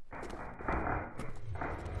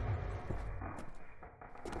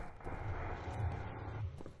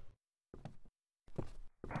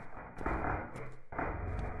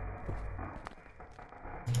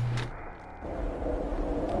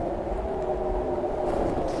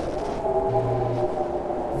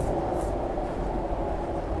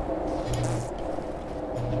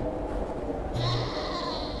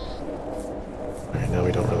 Now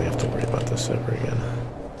we don't really have to worry about this ever again.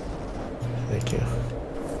 Thank you.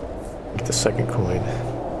 Get the second coin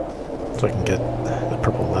so I can get the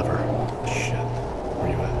purple lever. Shit. Where are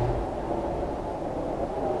you at?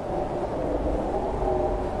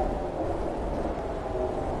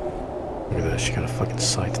 Look at that, she got a fucking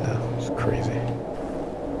sight now. It's crazy.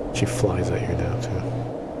 She flies at you now too.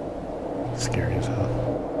 Scary as hell.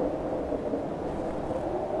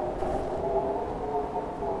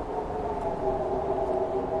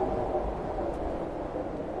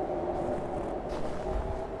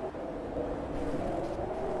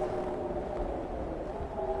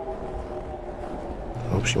 I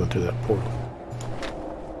hope she went through that portal.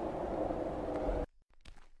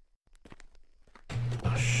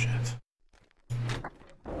 Oh shit.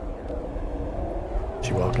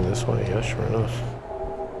 She walking this way? Yeah, sure enough.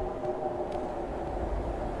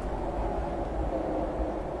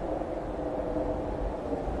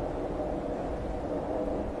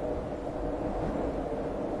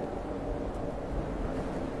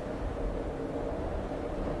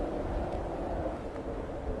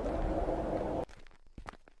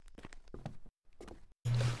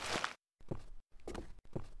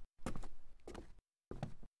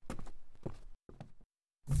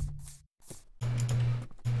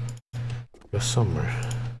 Go somewhere.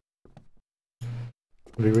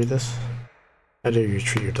 Let me read this. How dare you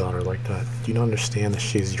treat your daughter like that? Do you not understand that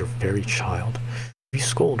she is your very child? If you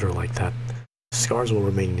scold her like that, the scars will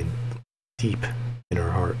remain deep in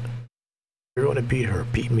her heart. If you're going to beat her,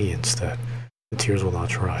 beat me instead. The tears will not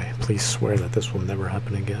dry. Please swear that this will never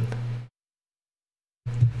happen again.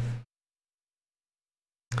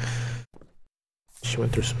 She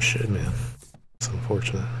went through some shit, man. It's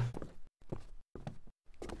unfortunate.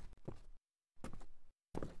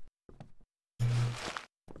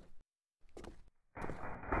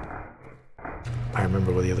 I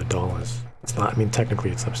remember where the other doll is. It's not, I mean,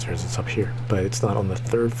 technically it's upstairs, it's up here, but it's not on the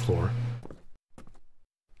 3rd floor.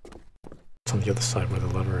 It's on the other side where the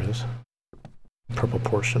lever is. Purple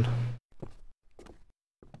portion. I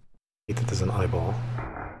hate that there's an eyeball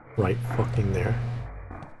right fucking there.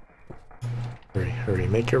 Hurry, hurry,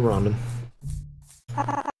 make your ramen.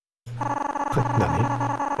 Nani?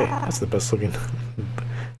 Hey, that's the best looking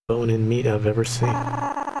bone-in meat I've ever seen.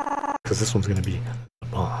 Because this one's gonna be a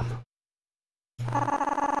bomb.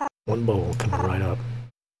 One bowl coming right up.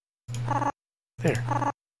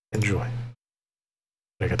 There. Enjoy.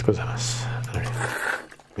 Arigatou gozaimasu. Alright.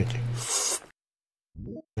 Thank you.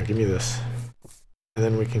 Now give me this. And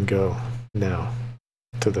then we can go now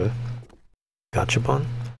to the gachapon.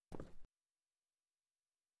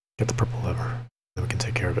 Get the purple lever. Then we can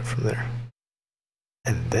take care of it from there.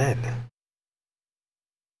 And then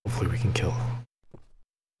hopefully we can kill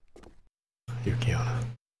Yuki Onna.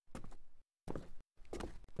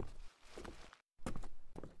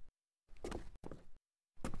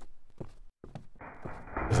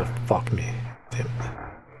 There's a fuck me. Damn it.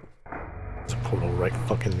 There's a portal right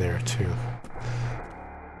fucking there too.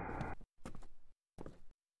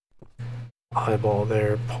 eyeball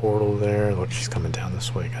there, portal there. Look, she's coming down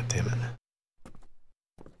this way. God damn it.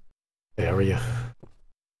 Hey, how are you?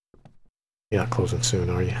 You're not closing soon,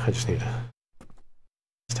 are you? I just need to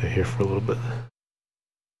stay here for a little bit.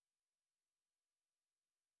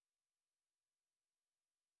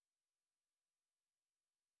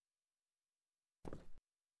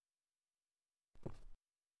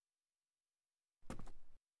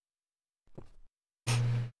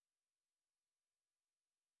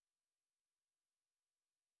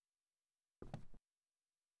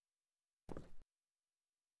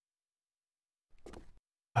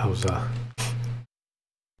 How's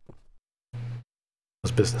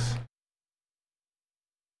business?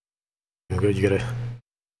 Good, you get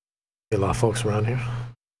a lot of folks around here?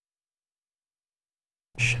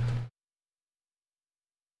 Shit.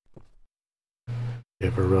 You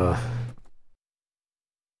ever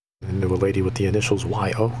knew a lady with the initials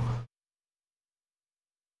YO?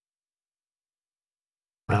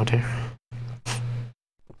 Around here?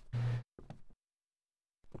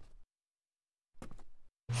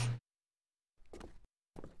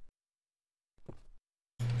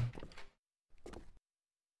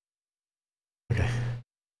 Okay.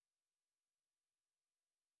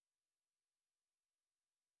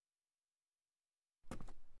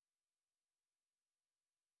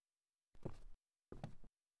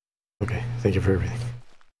 Okay, thank you for everything.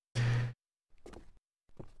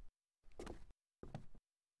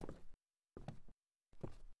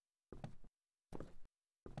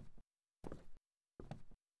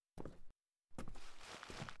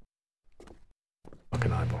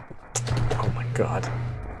 Fucking eyeball. Oh my god.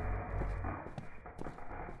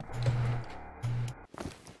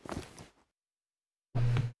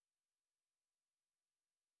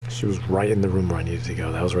 She was right in the room where I needed to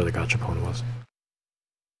go. That was where the gachapon was.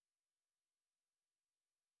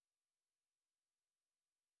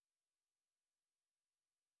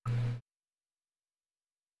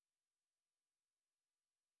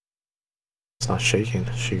 It's not shaking.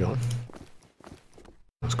 Is she gone? That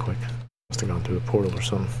was quick. Must have gone through the portal or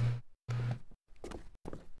something.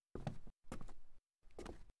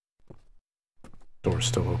 Door's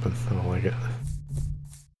still open. I don't like it.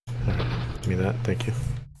 Alright, give me that. Thank you.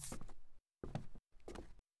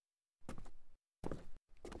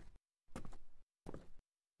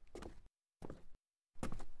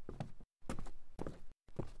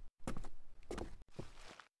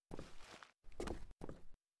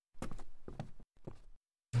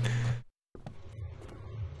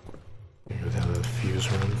 Go down to the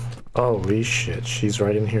fuse room. Holy shit, she's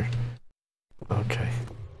right in here. Okay.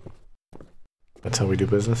 That's how we do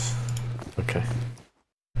business? Okay.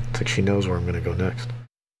 Looks like she knows where I'm gonna go next.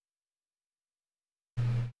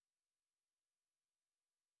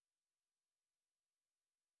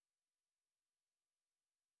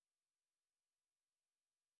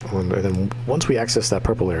 And then once we access that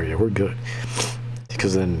purple area, we're good.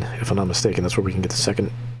 Because then, if I'm not mistaken, that's where we can get the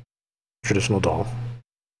second traditional doll.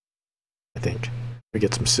 I think. We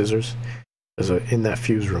get some scissors. There's in that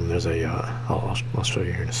fuse room, there's a, I'll show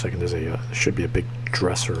you here in a second, there's a, there should be a big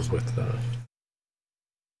dresser with a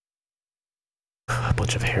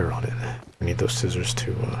bunch of hair on it. We need those scissors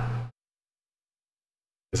to,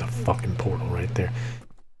 there's a fucking portal right there.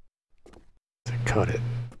 To cut it.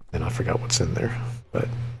 And I forgot what's in there, but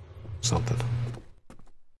something.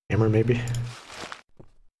 Hammer, maybe?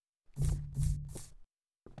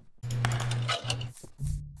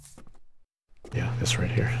 Yeah, this right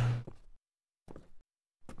here.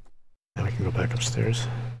 Now we can go back upstairs.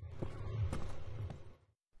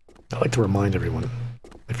 I like to remind everyone,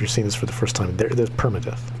 if you're seeing this for the first time, there's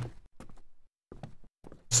permadeath.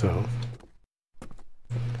 So,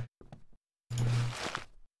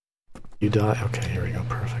 you die. Okay, here we go.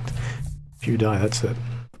 Perfect. If you die, that's it.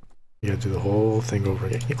 You gotta do the whole thing over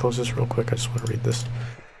again. Can you close this real quick? I just want to read this.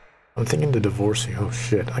 I'm thinking to divorce you. Oh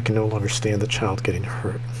shit. I can no longer stand the child getting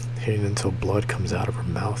hurt, hitting until blood comes out of her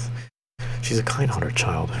mouth. She's a kind-hearted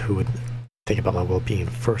child who would think about my well-being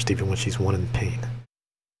first, even when she's one in pain.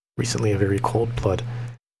 Recently, a very cold blood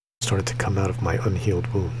started to come out of my unhealed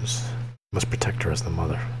wounds. I must protect her as the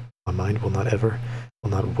mother. My mind will not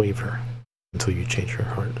waver until you change your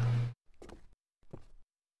heart.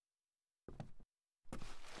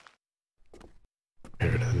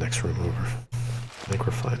 Here to the next room over. I think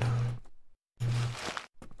we're fine.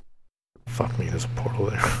 Fuck me, there's a portal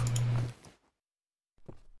there.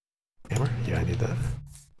 Hammer? Yeah, I need that.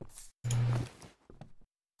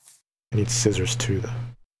 I need scissors too, though.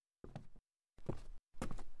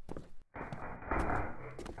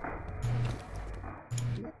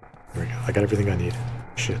 There we go. I got everything I need.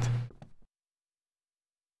 Shit.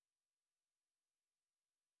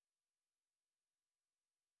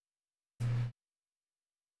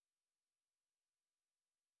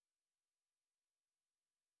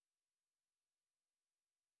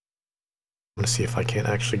 I'm gonna see if I can't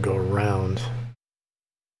actually go around.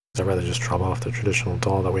 Because I'd rather just drop off the traditional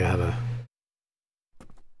doll, that way I have a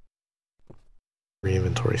free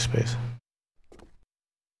inventory space.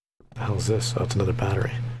 What the hell is this? Oh, it's another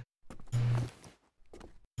battery.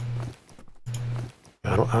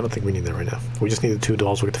 I don't think we need that right now. We just need the 2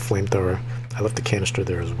 dolls. We get the flamethrower. I left the canister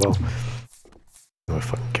there as well. Oh, I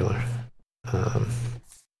fucking kill her.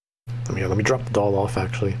 Let me drop the doll off.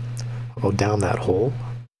 Actually, I'll go down that hole.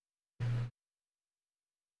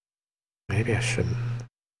 Maybe I shouldn't.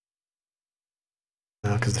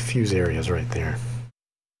 No, because the fuse area is right there.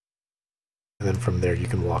 And then from there you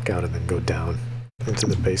can walk out and then go down into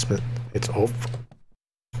the basement. It's off.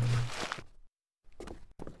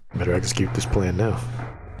 Better execute this plan now.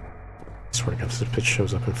 I swear to God, if this bitch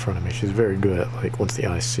shows up in front of me, she's very good at, like, once the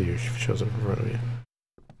eyes see you, she shows up in front of you.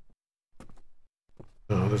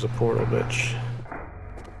 Oh, there's a portal, bitch.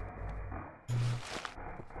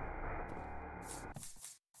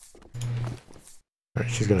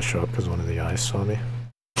 Alright, she's gonna show up because one of the eyes saw me.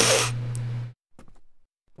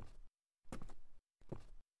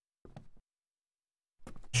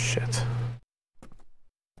 Shit.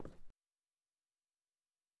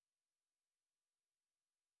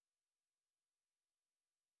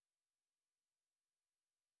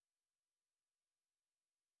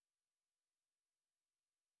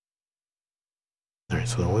 Alright,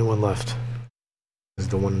 so the only one left is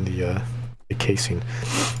the one in the casing.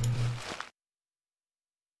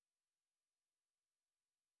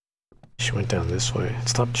 She went down this way. It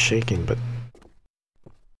stopped shaking, but...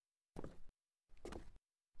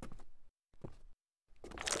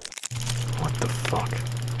 What the fuck?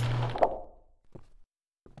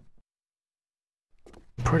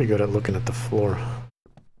 I'm pretty good at looking at the floor.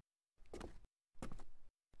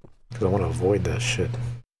 Because I want to avoid that shit.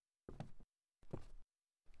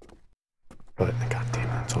 But, goddamn,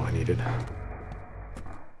 that's all I needed.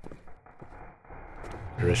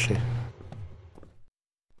 Where is she?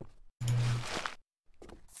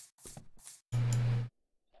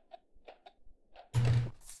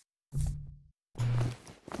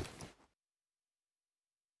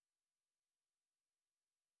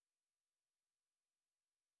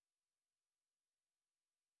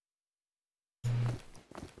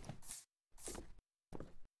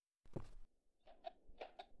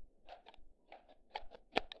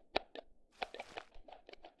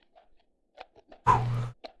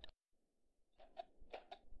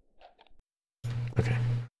 Okay,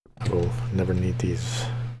 I will never need these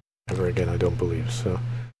ever again, I don't believe, so...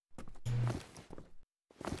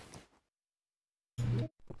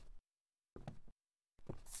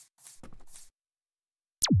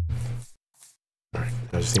 Alright,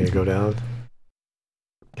 I just need to go down,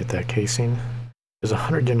 get that casing. There's a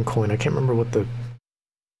 100 yen coin, I can't remember what the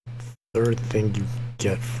third thing you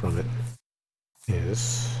get from it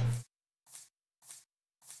is.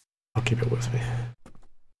 I'll keep it with me.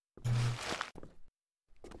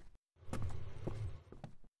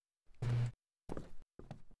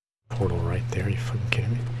 Portal right there, you fucking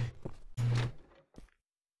kidding me?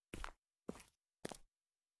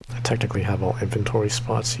 I technically have all inventory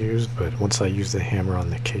spots used, but once I use the hammer on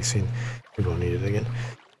the casing, we won't need it again.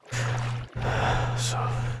 So,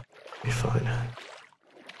 be fine.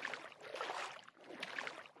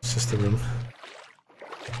 Is this the room?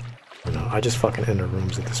 Or no, I just fucking enter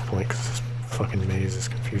rooms at this point because this fucking maze is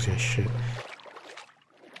confusing as shit.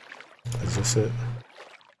 Is this it?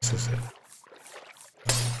 This is it.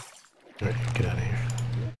 Alright, get out of here.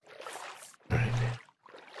 Alright.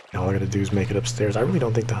 Now all I gotta do is make it upstairs. I really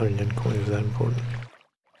don't think the 100 yen coin is that important. I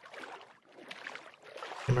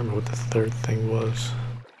can't remember what the third thing was.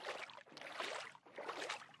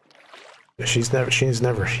 She's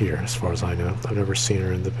never here, as far as I know. I've never seen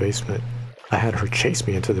her in the basement. I had her chase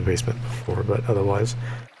me into the basement before, but otherwise,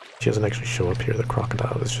 she doesn't actually show up here. The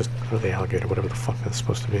crocodile is just, or the alligator, whatever the fuck that's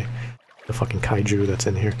supposed to be. The fucking kaiju that's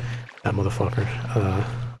in here. That motherfucker.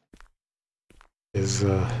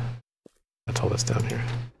 That's all that's down here.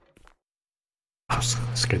 Oh,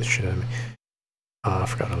 scared the shit out of me. I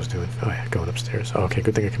forgot what I was doing. Oh yeah, going upstairs. Oh, okay,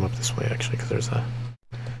 good thing I came up this way, actually, because there's a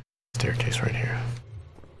staircase right here.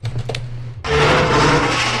 She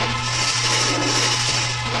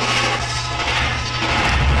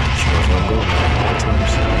knows where I'm going now, all the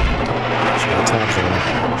times. She got tabs on me.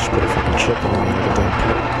 She put a fucking chip on me like a damn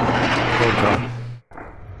pet. Oh god.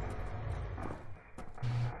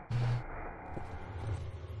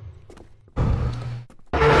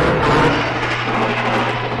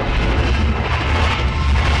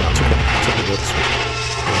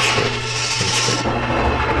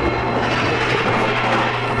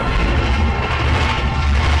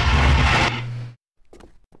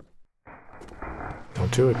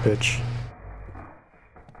 Don't do it, bitch.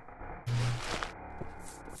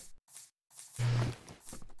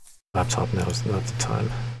 Laptop now is not the time.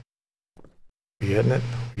 You getting it?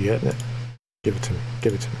 You getting it? Give it to me.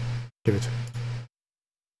 Give it to me. Give it to me.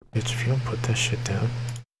 Bitch, if you don't put that shit down.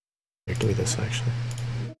 Here, give me this actually.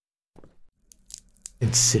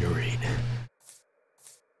 Incinerate.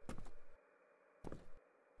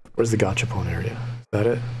 Where's the gachapon area? Is that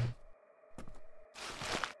it?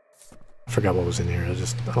 I forgot what was in here. I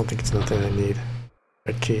don't think it's nothing I need.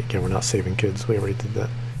 Red key. Again, we're not saving kids. We already did that.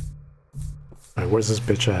 Alright, where's this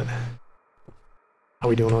bitch at? How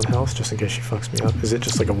we doing on health? Just in case she fucks me up. Is it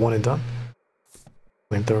just like a one and done?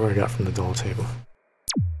 Flamethrower I got from the doll table.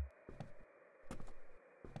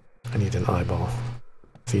 I need an eyeball.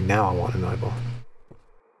 See, now I want an eyeball.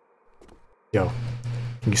 Yo,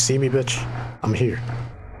 can you see me, bitch? I'm here.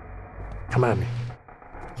 Come at me.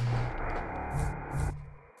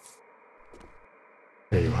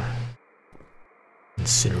 There you are.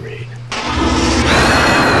 Incinerate.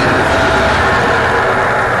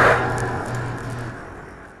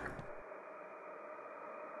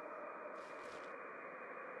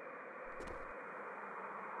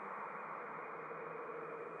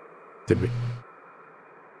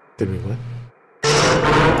 Did we win? I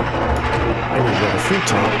need to have a free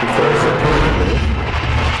talk because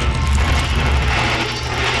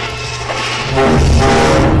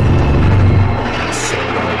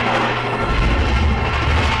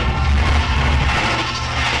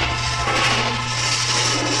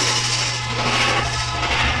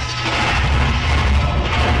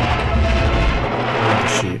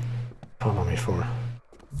sheet. Follow me for.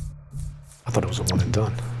 I thought it was a one and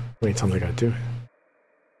done. How many times I gotta do it?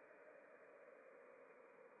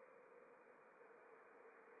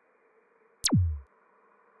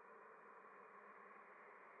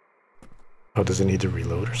 Oh, does it need to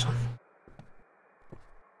reload or something?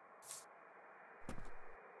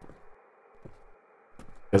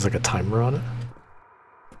 There's like a timer on it.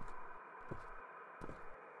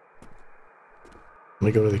 Let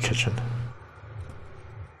me go to the kitchen.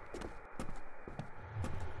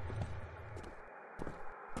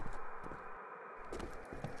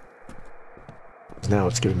 Now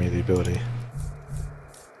it's giving me the ability.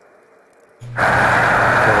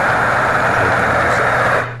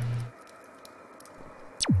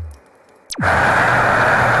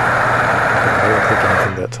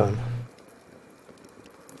 That time.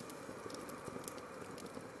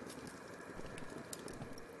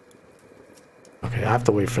 Okay, I have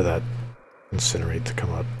to wait for that incinerate to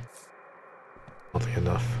come up. Oddly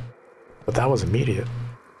enough. But that was immediate.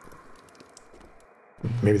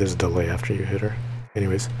 Maybe there's a delay after you hit her.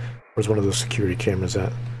 Anyways, where's one of those security cameras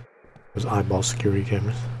at? Those eyeball security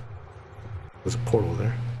cameras. There's a portal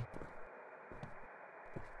there.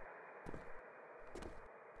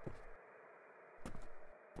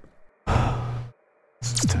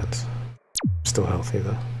 This is tense. Still healthy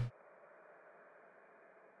though.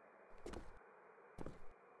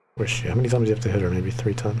 Where's she? How many times do you have to hit her? Maybe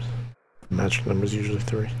 3 times? Magic number's usually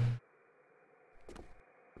 3.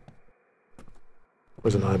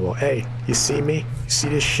 Where's an eyeball? Hey, you see me? You see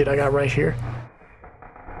this shit I got right here?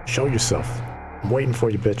 Show yourself. I'm waiting for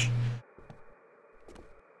you, bitch.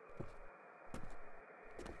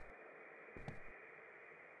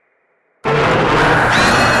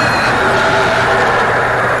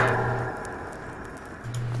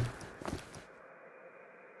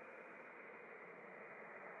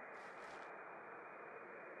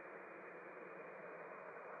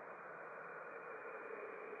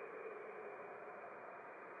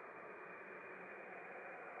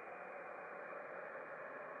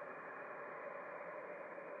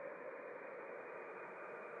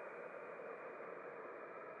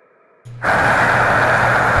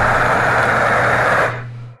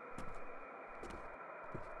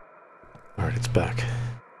 Alright, it's back.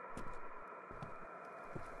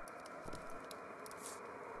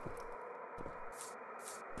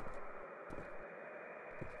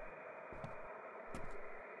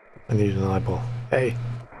 I need an eyeball. Hey,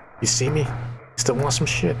 you see me? You still want some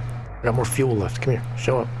shit? I got more fuel left. Come here,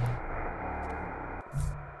 show up.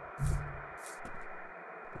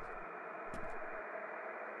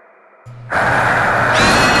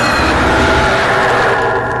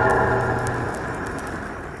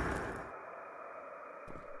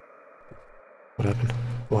 What happened?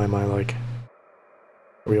 Why am I like...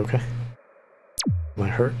 Are we okay? Am I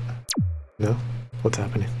hurt? No? What's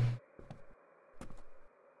happening?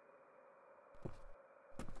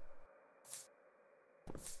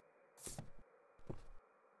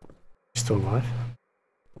 You still alive?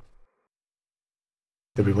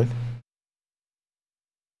 Did we win?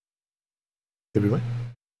 Did we win?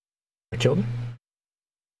 children?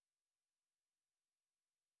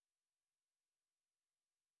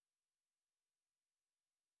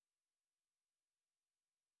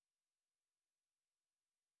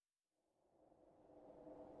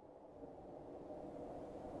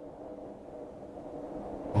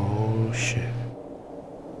 Oh shit.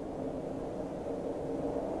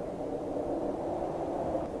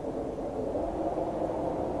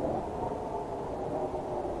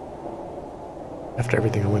 After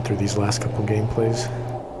everything I went through these last couple gameplays,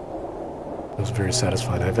 it was very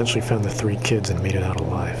satisfying. I eventually found the 3 kids and made it out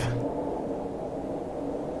alive.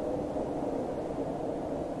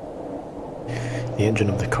 The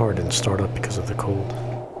engine of the car didn't start up because of the cold.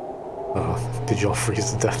 Uh-oh, did y'all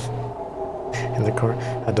freeze to death in the car?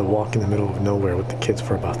 I had to walk in the middle of nowhere with the kids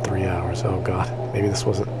for about 3 hours. Oh god, maybe this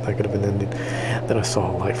wasn't, that could have been ended. Then I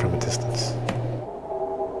saw a light from a distance.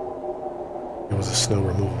 It was a snow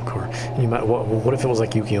removal car. You might, what if it was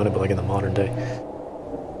like Yuki Onna, but like in the modern day?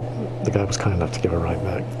 The guy was kind enough to give a ride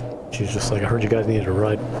back. She was just like, I heard you guys needed a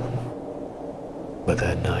ride. But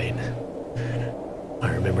that night, I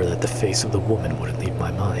remember that the face of the woman wouldn't leave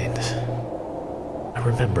my mind. I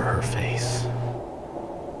remember her face.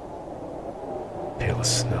 Pale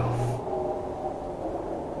as snow.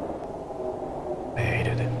 I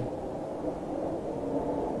hated it.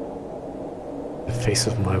 The face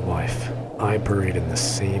of my wife, I buried in the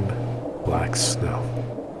same black snow.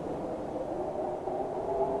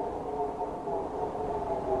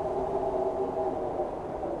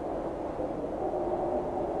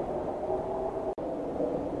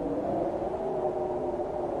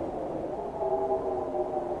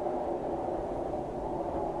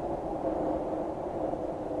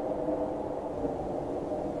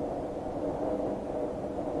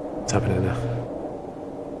 What's happening now?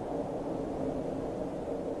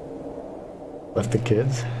 Left the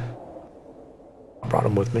kids. I brought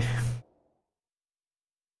them with me.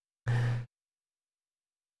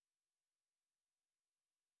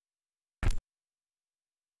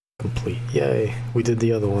 Complete. Yay. We did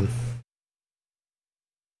the other one.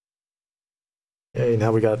 Yay,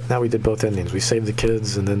 now we did both endings. We saved the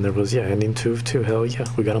kids and then there was, yeah, ending 2 of 2. Hell yeah,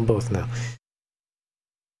 we got them both now.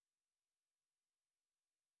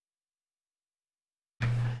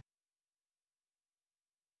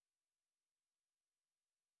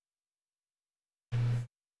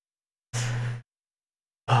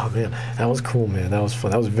 Oh man, that was cool, man. That was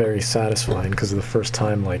fun. That was very satisfying because of the first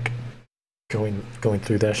time, like, going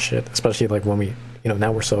through that shit. Especially like when we, you know,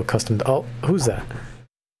 now we're so accustomed to, oh, who's that?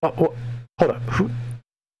 Oh, hold up.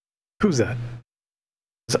 Who's that?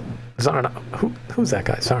 Who's that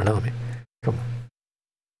guy? Zaranami. Come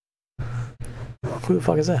on. Who the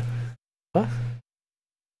fuck is that? What?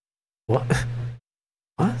 What?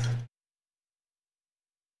 What?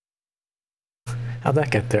 How'd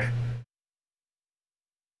that get there?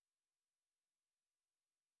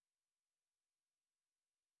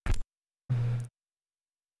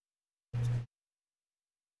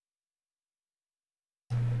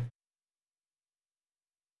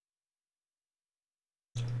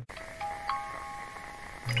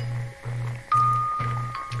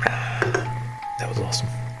 That was awesome.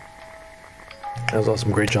 That was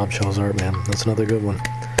awesome. Great job, Charizard, man. That's another good one.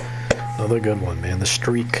 Another good one, man. The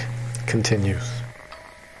streak continues.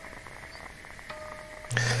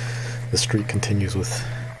 The streak continues with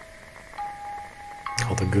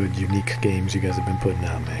all the good, unique games you guys have been putting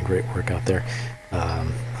out, man. Great work out there.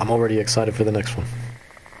 I'm already excited for the next one.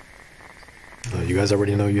 You guys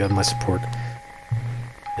already know you have my support.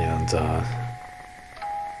 And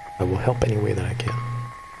I will help any way that I can.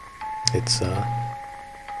 It's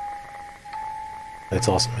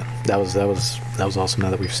awesome, man. That was awesome. Now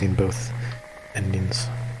that we've seen both endings,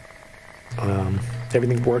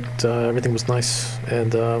 everything worked. Everything was nice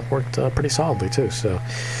and worked pretty solidly too. So,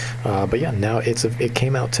 but yeah, now it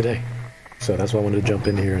came out today, so that's why I wanted to jump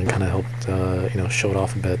in here and kind of help, you know, show it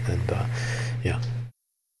off a bit. And yeah,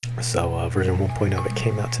 so version 1.0 it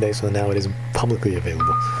came out today, so now it is publicly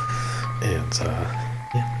available. And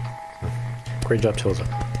yeah, great job, Tilza.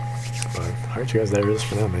 Alright, you guys, there it is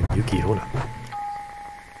for now, man. Yuki Onna.